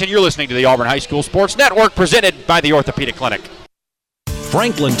of action. You're listening to the Auburn High School Sports Network, presented by the Orthopedic Clinic.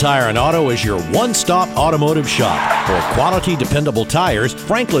 Franklin Tire and Auto is your one-stop automotive shop. For quality, dependable tires,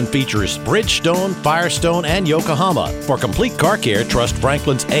 Franklin features Bridgestone, Firestone, and Yokohama. For complete car care, trust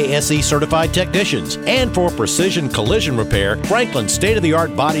Franklin's ASE-certified technicians. And for precision collision repair, Franklin's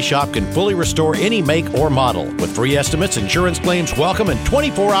state-of-the-art body shop can fully restore any make or model. With free estimates, insurance claims welcome, and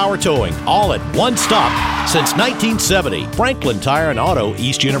 24-hour towing, all at one stop since 1970. Franklin Tire and Auto,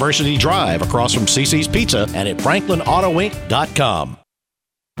 East University Drive, across from CC's Pizza, and at franklinautoinc.com.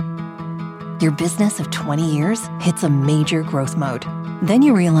 Your business of 20 years hits a major growth mode. Then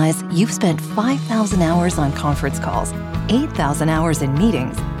you realize you've spent 5,000 hours on conference calls, 8,000 hours in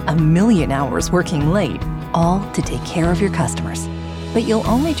meetings, 1,000,000 hours working late, all to take care of your customers. But you'll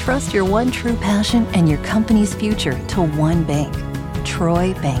only trust your one true passion and your company's future to one bank,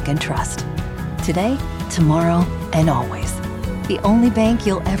 Troy Bank and Trust. Today, tomorrow, and always. The only bank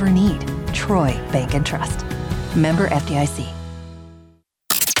you'll ever need, Troy Bank and Trust. Member FDIC.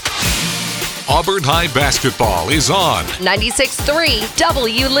 Auburn High basketball is on 96.3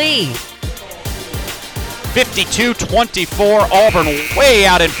 W. Lee. 52-24, Auburn way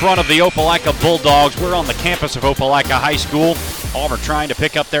out in front of the Opelika Bulldogs. We're on the campus of Opelika High School. Auburn trying to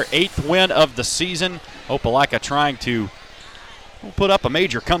pick up their 8th win of the season. Opelika trying to put up a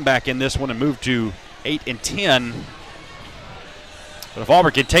major comeback in this one and move to 8-10. But if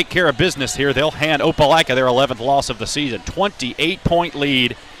Auburn can take care of business here, they'll hand Opelika their 11th loss of the season. 28-point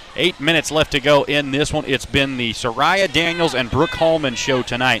lead. 8 minutes left to go in this one. It's been the Soraya Daniels and Brooke Hallman show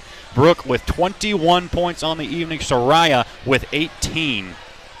tonight. Brooke with 21 points on the evening. Soraya with 18.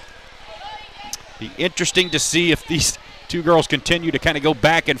 Be interesting to see if these two girls continue to kind of go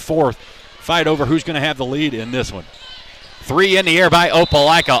back and forth, fight over who's going to have the lead in this one. 3 in the air by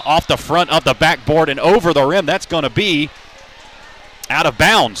Opelika, off the front of the backboard and over the rim. That's going to be out of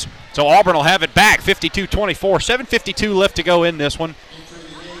bounds. So Auburn will have it back, 52-24. 7:52 left to go in this one.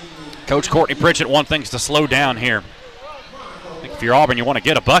 Coach Courtney Pritchett wants things to slow down here. I think if you're Auburn, you want to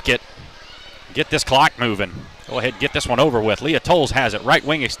get a bucket, get this clock moving. Go ahead and get this one over with. Leah Tolles has it. Right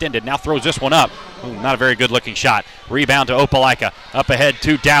wing extended. Now throws this one up. Ooh, not a very good-looking shot. Rebound to Opelika. Up ahead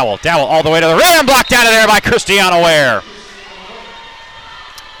to Dowell. Dowell all the way to the rim. Blocked out of there by Christiana Ware.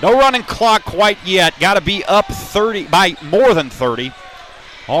 No running clock quite yet. Got to be up 30 by more than 30.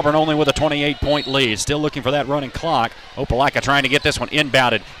 Auburn only with a 28-point lead. Still looking for that running clock. Opelika trying to get this one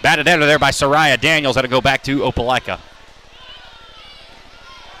inbounded. Batted out of there by Soraya Daniels. That'll go back to Opelika.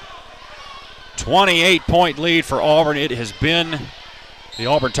 28-point lead for Auburn. It has been the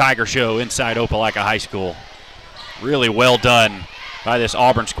Auburn Tiger Show inside Opelika High School. Really well done by this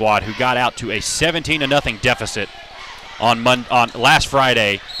Auburn squad, who got out to a 17-0 deficit on last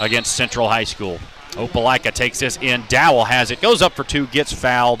Friday against Central High School. Opelika takes this in. Dowell has it. Goes up for 2. Gets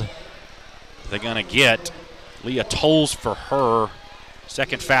fouled. They're going to get Leah Tolles for her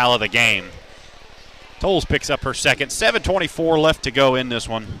second foul of the game. Tolles picks up her second. 7:24 left to go in this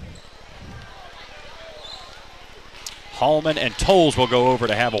one. Hallman and Tolles will go over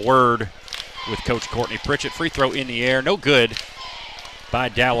to have a word with Coach Courtney Pritchett. Free throw in the air. No good by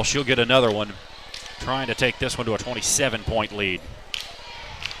Dowell. She'll get another one. Trying to take this one to a 27-point lead.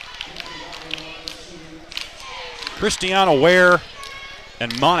 Christiana Ware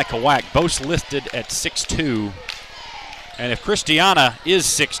and Monica Wack both listed at 6'2". And if Christiana is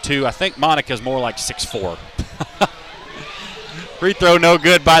 6'2", I think Monica's more like 6'4". Free throw no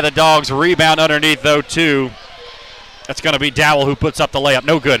good by the Dogs. Rebound underneath, though, too. That's going to be Dowell who puts up the layup.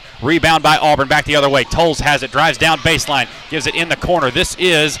 No good. Rebound by Auburn. Back the other way. Tolles has it. Drives down baseline. Gives it in the corner. This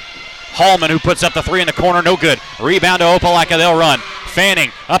is Hallman who puts up the 3 in the corner. No good. Rebound to Opelika. They'll run.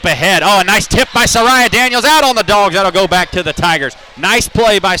 Fanning up ahead. Oh, a nice tip by Soraya Daniels out on the Dogs. That'll go back to the Tigers. Nice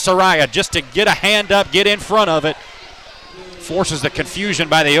play by Soraya just to get a hand up, get in front of it. Forces the confusion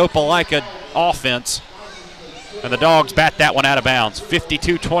by the Opelika offense. And the Dogs bat that one out of bounds.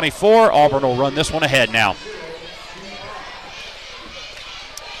 52-24. Auburn will run this one ahead now.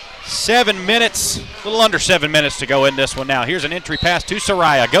 7 minutes, a little under 7 minutes to go in this one now. Here's an entry pass to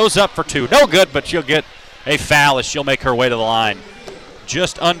Soraya. Goes up for two. No good, but she'll get a foul as she'll make her way to the line.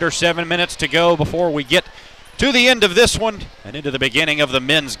 Just under 7 minutes to go before we get to the end of this one and into the beginning of the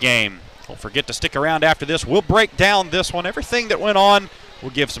men's game. Don't forget to stick around after this. We'll break down this one, everything that went on.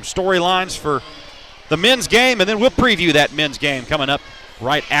 We'll give some storylines for the men's game, and then we'll preview that men's game coming up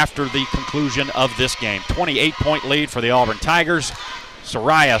right after the conclusion of this game. 28-point lead for the Auburn Tigers.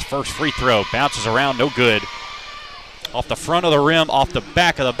 Soraya's first free throw bounces around, no good. Off the front of the rim, off the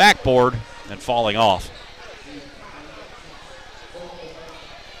back of the backboard, and falling off.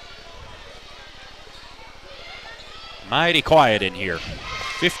 Mighty quiet in here.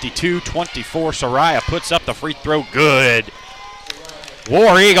 52-24, Soraya puts up the free throw, good.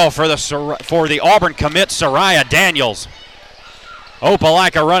 War Eagle for the Auburn commit, Soraya Daniels.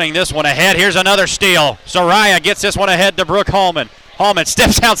 Opelika running this one ahead. Here's another steal. Soraya gets this one ahead to Brooke Hallman. Hallman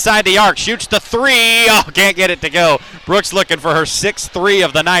steps outside the arc, shoots the three. Oh, can't get it to go. Brooks looking for her 6th three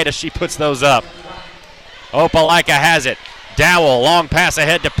of the night as she puts those up. Opelika has it. Dowell, long pass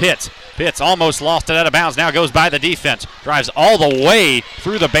ahead to Pitts. Pitts almost lost it out of bounds, now goes by the defense. Drives all the way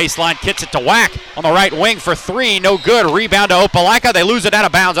through the baseline, kicks it to Wack on the right wing for three. No good. Rebound to Opelika. They lose it out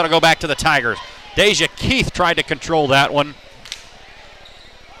of bounds. It'll go back to the Tigers. Deja Keith tried to control that one.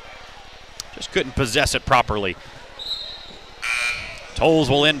 Just couldn't possess it properly. Tolles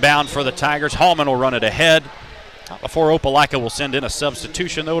will inbound for the Tigers. Hallman will run it ahead. Not before Opelika will send in a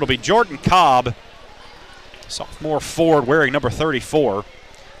substitution, though. It'll be Jordan Cobb, sophomore forward wearing number 34.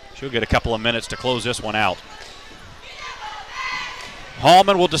 She'll get a couple of minutes to close this one out.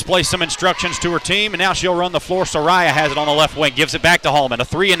 Hallman will display some instructions to her team, and now she'll run the floor. Soraya has it on the left wing, gives it back to Hallman. A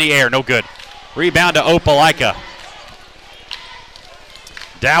three in the air, no good. Rebound to Opelika.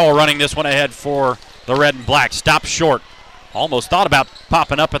 Dowell running this one ahead for the red and black. Stops short. Almost thought about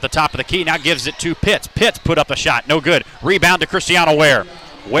popping up at the top of the key. Now gives it to Pitts. Pitts put up a shot. No good. Rebound to Christiana Ware.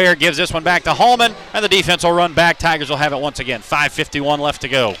 Ware gives this one back to Hallman, and the defense will run back. Tigers will have it once again. 5:51 left to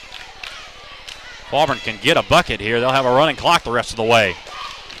go. If Auburn can get a bucket here, they'll have a running clock the rest of the way.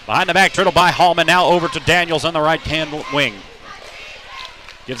 Behind the back, dribble by Hallman. Now over to Daniels on the right-hand wing.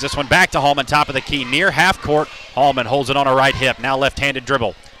 Gives this one back to Hallman, top of the key. Near half court, Hallman holds it on her right hip. Now left-handed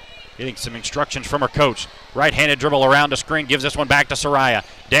dribble. Getting some instructions from her coach. Right-handed dribble around the screen, gives this one back to Soraya.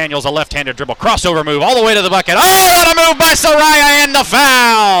 Daniels, a left-handed dribble, crossover move all the way to the bucket. Oh, what a move by Soraya, and the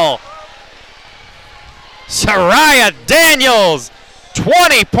foul! Soraya Daniels,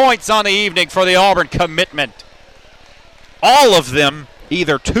 20 points on the evening for the Auburn commitment. All of them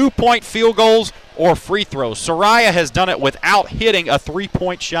either 2-point field goals or free throws. Soraya has done it without hitting a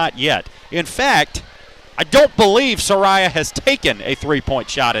 3-point shot yet. In fact, I don't believe Soraya has taken a 3-point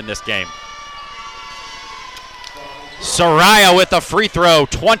shot in this game. Soraya with the free throw,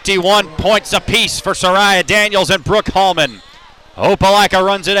 21 points apiece for Soraya Daniels and Brooke Hallman. Opelika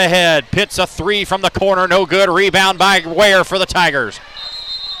runs it ahead. Pitts a three from the corner, no good. Rebound by Ware for the Tigers.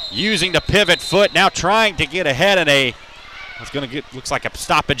 Using the pivot foot, now trying to get ahead in looks like a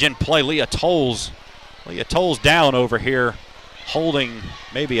stoppage in play. Leah Tolles down over here, holding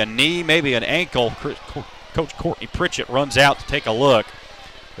maybe a knee, maybe an ankle. Coach Courtney Pritchett runs out to take a look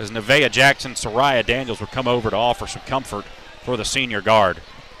as Nevaeh Jackson, Soraya Daniels will come over to offer some comfort for the senior guard.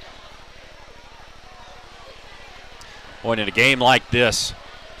 Boy, in a game like this,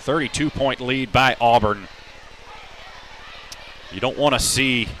 32-point lead by Auburn. You don't want to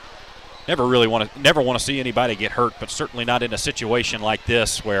see, never want to see anybody get hurt, but certainly not in a situation like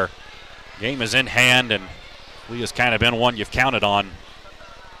this where game is in hand and Leah's kind of been one you've counted on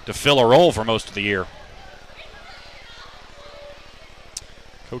to fill a role for most of the year.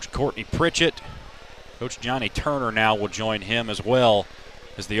 Coach Courtney Pritchett, Coach Johnny Turner now will join him as well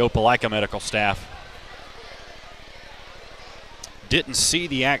as the Opelika medical staff. Didn't see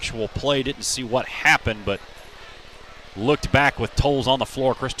the actual play, didn't see what happened, but looked back with Tolles on the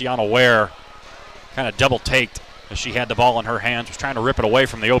floor. Christiana Ware kind of double-taked as she had the ball in her hands, was trying to rip it away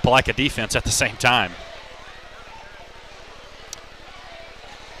from the Opelika defense at the same time.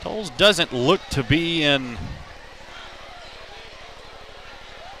 Tolles doesn't look to be in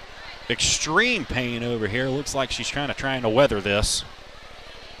extreme pain over here. Looks like she's trying to weather this.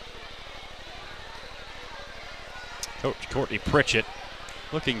 Coach Courtney Pritchett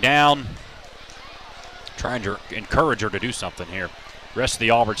looking down, trying to encourage her to do something here. Rest of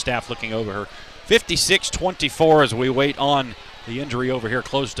the Auburn staff looking over her. 56-24 as we wait on the injury over here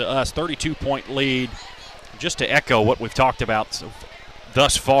close to us. 32-point lead. Just to echo what we've talked about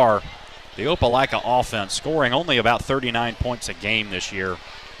thus far, the Opelika offense scoring only about 39 points a game this year.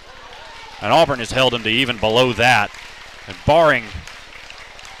 And Auburn has held them to even below that. And barring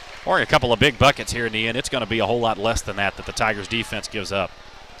Or a couple of big buckets here in the end. It's going to be a whole lot less than that the Tigers defense gives up.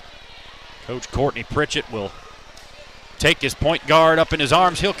 Coach Courtney Pritchett will take his point guard up in his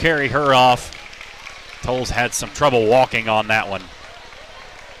arms. He'll carry her off. Tolles had some trouble walking on that one.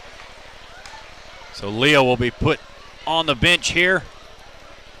 So Leah will be put on the bench here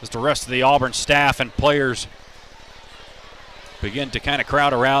as the rest of the Auburn staff and players begin to kind of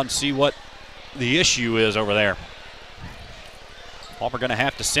crowd around and see what the issue is over there. Auburn going to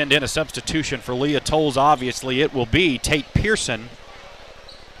have to send in a substitution for Leah Tolles. Obviously, it will be Tate Pearson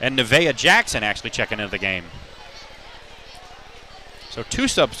and Nevaeh Jackson actually checking into the game. So 2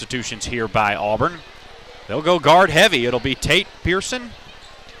 substitutions here by Auburn. They'll go guard heavy. It'll be Tate Pearson,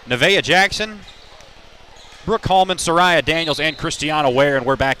 Nevaeh Jackson, Brooke Hallman, Soraya Daniels, and Christiana Ware, and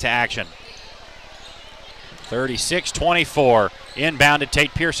we're back to action. 36-24. Inbounded.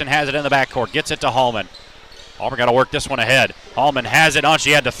 Tate Pearson has it in the backcourt. Gets it to Hallman. Auburn got to work this one ahead. Hallman has it on.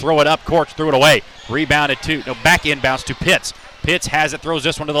 She had to throw it up court, threw it away. Rebounded back inbounds to Pitts. Pitts has it, throws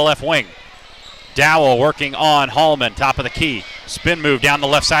this one to the left wing. Dowell working on Hallman, top of the key. Spin move down the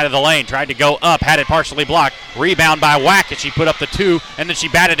left side of the lane. Tried to go up, had it partially blocked. Rebound by Wack, and she put up the 2, and then she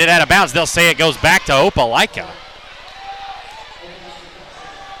batted it out of bounds. They'll say it goes back to Opelika.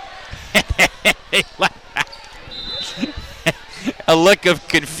 A look of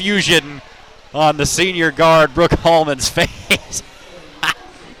confusion on the senior guard, Brooke Hallman's face.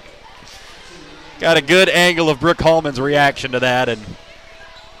 Got a good angle of Brooke Hallman's reaction to that, and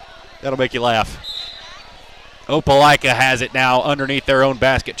that'll make you laugh. Opelika has it now underneath their own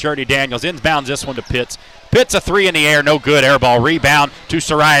basket. Charity Daniels inbounds this one to Pitts. Pitts a 3 in the air, no good. Air ball rebound to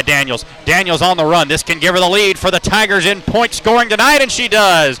Soraya Daniels. Daniels on the run. This can give her the lead for the Tigers in point scoring tonight, and she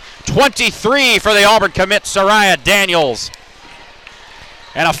does. 23 for the Auburn commit, Soraya Daniels.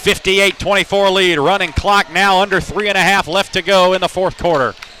 And a 58-24 lead. Running clock now under 3.5 left to go in the fourth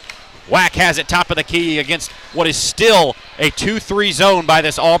quarter. Wack has it top of the key against what is still a 2-3 zone by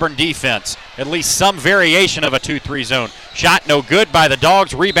this Auburn defense. At least some variation of a 2-3 zone. Shot no good by the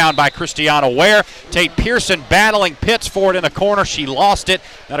Dogs. Rebound by Christiana Ware. Tate Pearson battling Pitts for it in the corner. She lost it.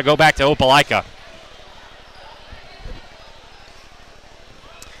 That'll go back to Opelika.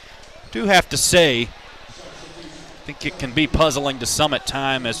 Do have to say, I think it can be puzzling to some at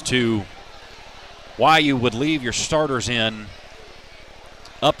time as to why you would leave your starters in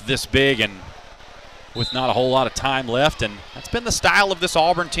up this big and with not a whole lot of time left. And that's been the style of this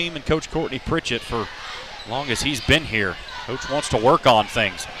Auburn team and Coach Courtney Pritchett for as long as he's been here. Coach wants to work on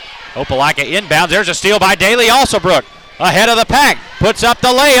things. Opelika inbounds. There's a steal by Daly Alsobrook. Ahead of the pack. Puts up the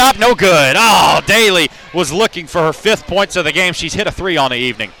layup. No good. Oh, Daly was looking for her 5th points of the game. She's hit a 3 on the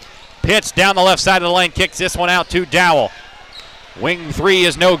evening. Pitts down the left side of the lane. Kicks this one out to Dowell. Wing 3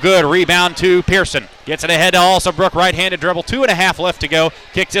 is no good. Rebound to Pearson. Gets it ahead to Alsobrook. Right-handed dribble. 2.5 left to go.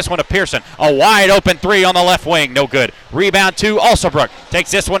 Kicks this one to Pearson. A wide open 3 on the left wing. No good. Rebound to Alsobrook.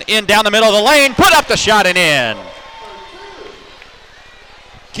 Takes this one in down the middle of the lane. Put up the shot and in.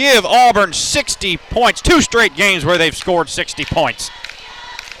 Give Auburn 60 points. 2 straight games where they've scored 60 points.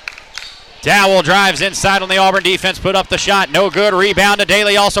 Dowell drives inside on the Auburn defense. Put up the shot. No good. Rebound to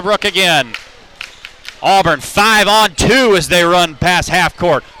Daly Alsobrook again. Auburn 5-on-2 as they run past half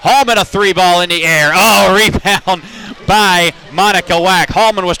court. Hallman a 3 ball in the air. Oh, rebound by Monica Wack.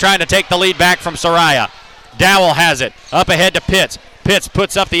 Hallman was trying to take the lead back from Soraya. Dowell has it. Up ahead to Pitts. Pitts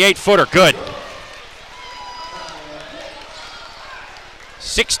puts up the 8-footer. Good.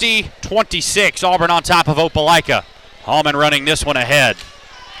 60-26. Auburn on top of Opelika. Hallman running this one ahead.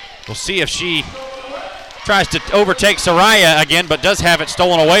 We'll see if she tries to overtake Soraya again, but does have it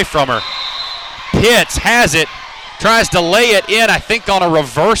stolen away from her. Pitts has it, tries to lay it in, I think on a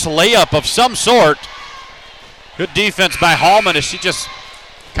reverse layup of some sort. Good defense by Hallman as she just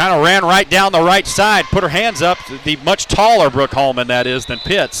kind of ran right down the right side, put her hands up. The much taller Brooke Hallman, that is, than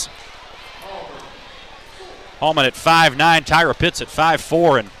Pitts. Hallman at 5'9", Tyra Pitts at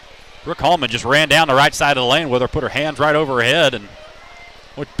 5'4", and Brooke Hallman just ran down the right side of the lane with her, put her hands right over her head, and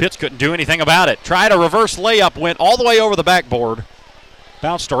Pitts couldn't do anything about it. Tried a reverse layup, went all the way over the backboard.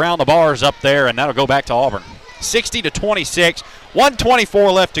 Bounced around the bars up there, and that'll go back to Auburn. 60-26,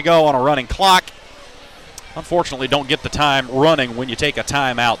 1:24 left to go on a running clock. Unfortunately, don't get the time running when you take a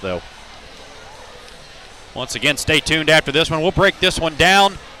timeout, though. Once again, stay tuned after this one. We'll break this one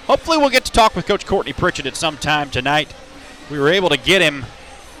down. Hopefully we'll get to talk with Coach Courtney Pritchett at some time tonight. We were able to get him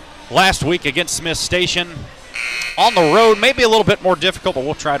last week against Smith Station. On the road, maybe a little bit more difficult, but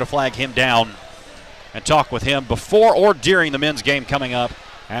we'll try to flag him down and talk with him before or during the men's game coming up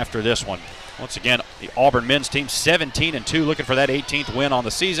after this one. Once again, the Auburn men's team 17-2, looking for that 18th win on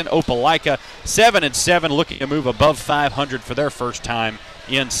the season. Opelika 7-7, looking to move above 500 for their first time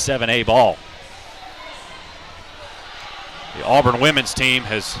in 7A ball. The Auburn women's team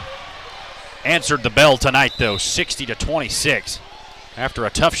has answered the bell tonight, though, 60-26. After a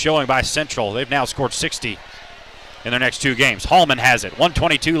tough showing by Central, they've now scored 60 in their next 2 games. Hallman has it.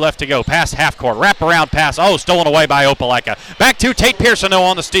 1:22 left to go. Pass half court. Wraparound pass. Oh, stolen away by Opelika. Back to Tate Pearson, though,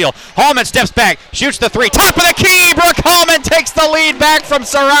 on the steal. Hallman steps back. Shoots the 3. Top of the key. Brooke Hallman takes the lead back from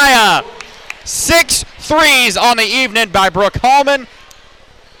Soraya. 6 threes on the evening by Brooke Hallman.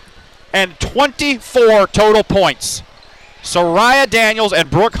 And 24 total points. Soraya Daniels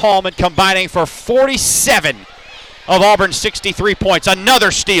and Brooke Hallman combining for 47 of Auburn's 63 points. Another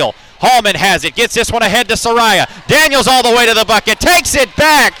steal. Hallman has it, gets this one ahead to Soraya. Daniels all the way to the bucket, takes it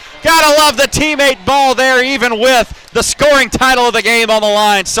back. Gotta love the teammate ball there, even with the scoring title of the game on the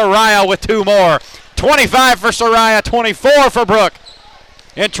line. Soraya with 2 more. 25 for Soraya, 24 for Brooke.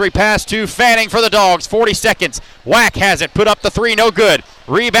 Entry pass to Fanning for the Dogs, 40 seconds. Wack has it, put up the 3, no good.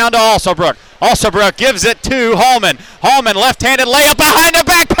 Rebound to Alsobrook. Alsobrook gives it to Hallman. Hallman left-handed layup behind the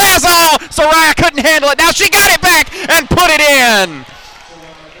back pass. Oh, Soraya couldn't handle it. Now she got it back and put it in.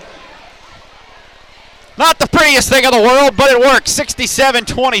 Not the prettiest thing in the world, but it worked.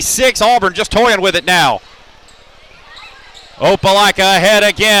 67-26. Auburn just toying with it now. Opelika ahead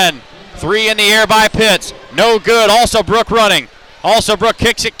again. 3 in the air by Pitts. No good. Alsobrook running. Alsobrook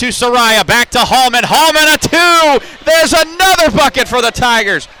kicks it to Soraya. Back to Hallman. Hallman a 2. There's another bucket for the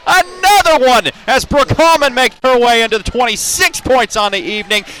Tigers. Another one as Brooke Hallman makes her way into the 26 points on the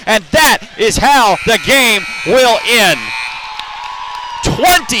evening. And that is how the game will end.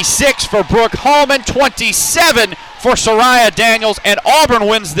 26 for Brooke Hallman, 27 for Soraya Daniels, and Auburn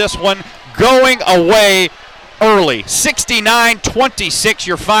wins this one going away early. 69-26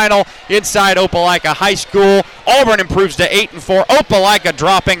 your final inside Opelika High School. Auburn improves to 8-4. Opelika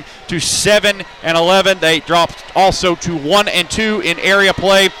dropping to 7-11. They dropped also to 1-2 in area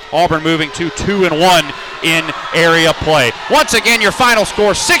play. Auburn moving to 2-1 in area play. Once again, your final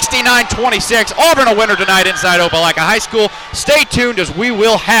score 69-26. Auburn a winner tonight inside Opelika High School. Stay tuned as we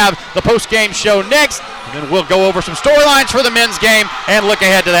will have the post-game show next. And then we'll go over some storylines for the men's game and look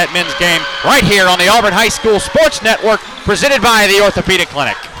ahead to that men's game right here on the Auburn High School Sports Network, presented by the Orthopedic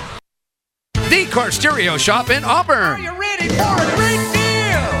Clinic. The Car Stereo Shop in Auburn. Are you ready for a great deal?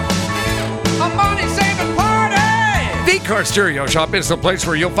 A money-saving party! The Car Stereo Shop is the place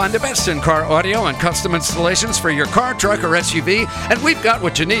where you'll find the best in-car audio and custom installations for your car, truck, or SUV, and we've got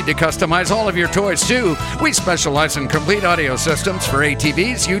what you need to customize all of your toys, too. We specialize in complete audio systems for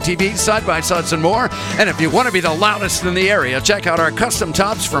ATVs, UTVs, side-by-sides, and more. And if you want to be the loudest in the area, check out our custom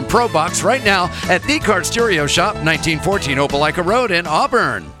tops from ProBox right now at The Car Stereo Shop, 1914 Opelika Road in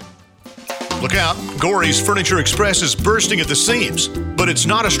Auburn. Look out, Gory's Furniture Express is bursting at the seams. But it's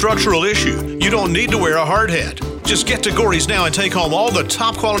not a structural issue. You don't need to wear a hard hat. Just get to Gory's now and take home all the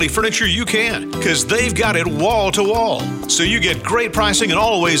top quality furniture you can, because they've got it wall to wall. So you get great pricing and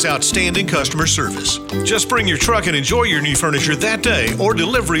always outstanding customer service. Just bring your truck and enjoy your new furniture that day, or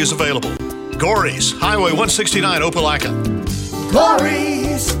delivery is available. Gory's, Highway 169, Opelika.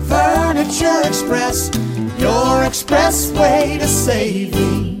 Gory's Furniture Express, your expressway to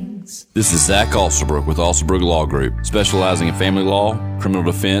savings. This is Zach Alsobrook with Alsobrook Law Group, specializing in family law, criminal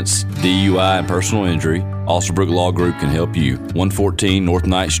defense, DUI, and personal injury. Alsobrook Law Group can help you. 114 North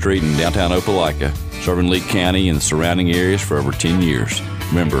Ninth Street in downtown Opelika, serving Lee County and the surrounding areas for over 10 years.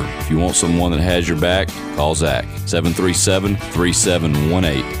 Remember, if you want someone that has your back, call Zach.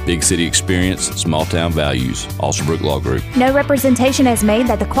 737-3718. Big city experience, small town values. Alsobrook Law Group. No representation is made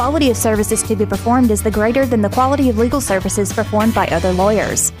that the quality of services to be performed is the greater than the quality of legal services performed by other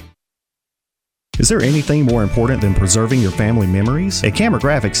lawyers. Is there anything more important than preserving your family memories? At Camera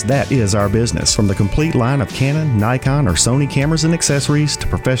Graphics, that is our business. From the complete line of Canon, Nikon, or Sony cameras and accessories to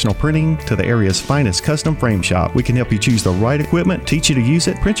professional printing to the area's finest custom frame shop, we can help you choose the right equipment, teach you to use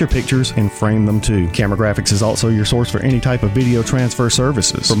it, print your pictures, and frame them too. Camera Graphics is also your source for any type of video transfer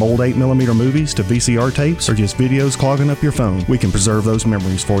services. From old 8mm movies to VCR tapes or just videos clogging up your phone, we can preserve those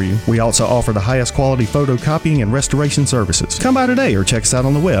memories for you. We also offer the highest quality photocopying and restoration services. Come by today or check us out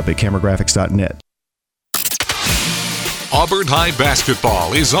on the web at cameragraphics.net. Auburn High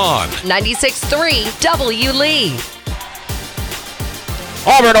basketball is on 96.3 W. Lee.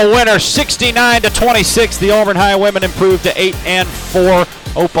 Auburn a winner, 69-26. The Auburn High women improved to 8-4.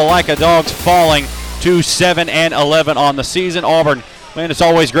 Opelika Dogs falling to 7-11 on the season. Auburn, man, it's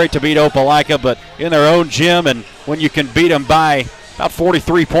always great to beat Opelika, but in their own gym, and when you can beat them by about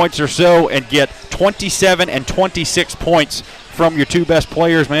 43 points or so and get 27 and 26 points from your two best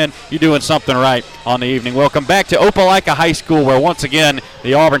players, man, you're doing something right on the evening. Welcome back to Opelika High School, where once again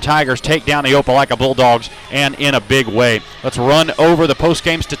the Auburn Tigers take down the Opelika Bulldogs, and in a big way. Let's run over the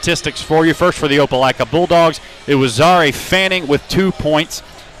post-game statistics for you. First, for the Opelika Bulldogs, it was Zari Fanning with 2 points.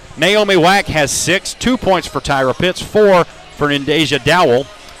 Naomi Wack has 6, 2 points for Tyra Pitts, 4 for Nindasia Dowell,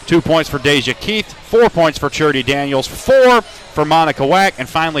 2 points for Deja Keith, 4 points for Charity Daniels, 4 for Monica Wack, and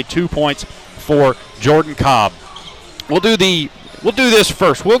finally 2 points for Jordan Cobb. We'll do this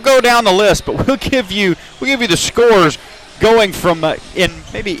first. We'll go down the list, but we'll give you the scores going from in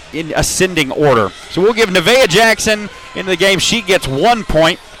ascending order. So we'll give Nevaeh Jackson into the game. She gets 1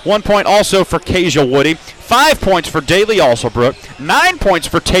 point. 1 point also for Kasia Woody. 5 points for Daly Alsobrook. 9 points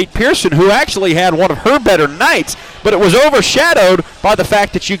for Tate Pearson, who actually had one of her better nights, but it was overshadowed by the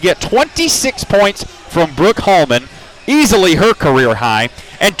fact that you get 26 points from Brooke Hallman, easily her career high,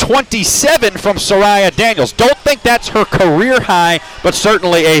 and 27 from Soraya Daniels. Don't think that's her career high, but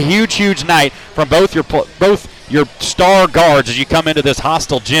certainly a huge, huge night from both your star guards as you come into this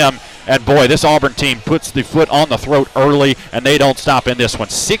hostile gym. And boy, this Auburn team puts the foot on the throat early, and they don't stop in this one.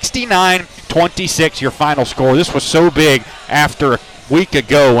 69-26, your final score. This was so big after a week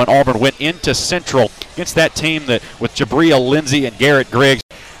ago when Auburn went into Central against that team that with Jabria Lindsay and Garrett Griggs,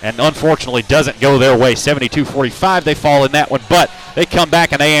 and unfortunately doesn't go their way. 72-45, they fall in that one, but they come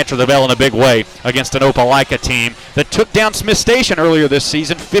back and they answer the bell in a big way against an Opelika team that took down Smith Station earlier this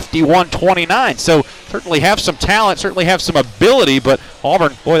season, 51-29. So certainly have some talent, certainly have some ability, but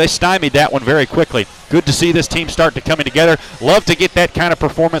Auburn, boy, they stymied that one very quickly. Good to see this team start to coming together. Love to get that kind of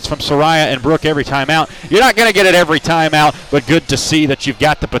performance from Soraya and Brooke every time out. You're not going to get it every time out, but good to see that you've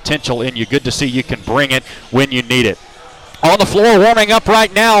got the potential in you. Good to see you can bring it when you need it. On the floor warming up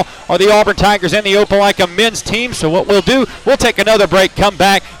right now are the Auburn Tigers and the Opelika men's team. So what we'll do, we'll take another break, come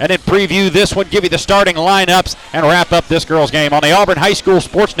back, and then preview this one, give you the starting lineups, and wrap up this girls' game on the Auburn High School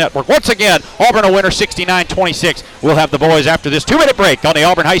Sports Network. Once again, Auburn a winner 69-26. We'll have the boys after this 2-minute break on the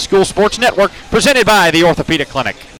Auburn High School Sports Network, presented by the Orthopedic Clinic.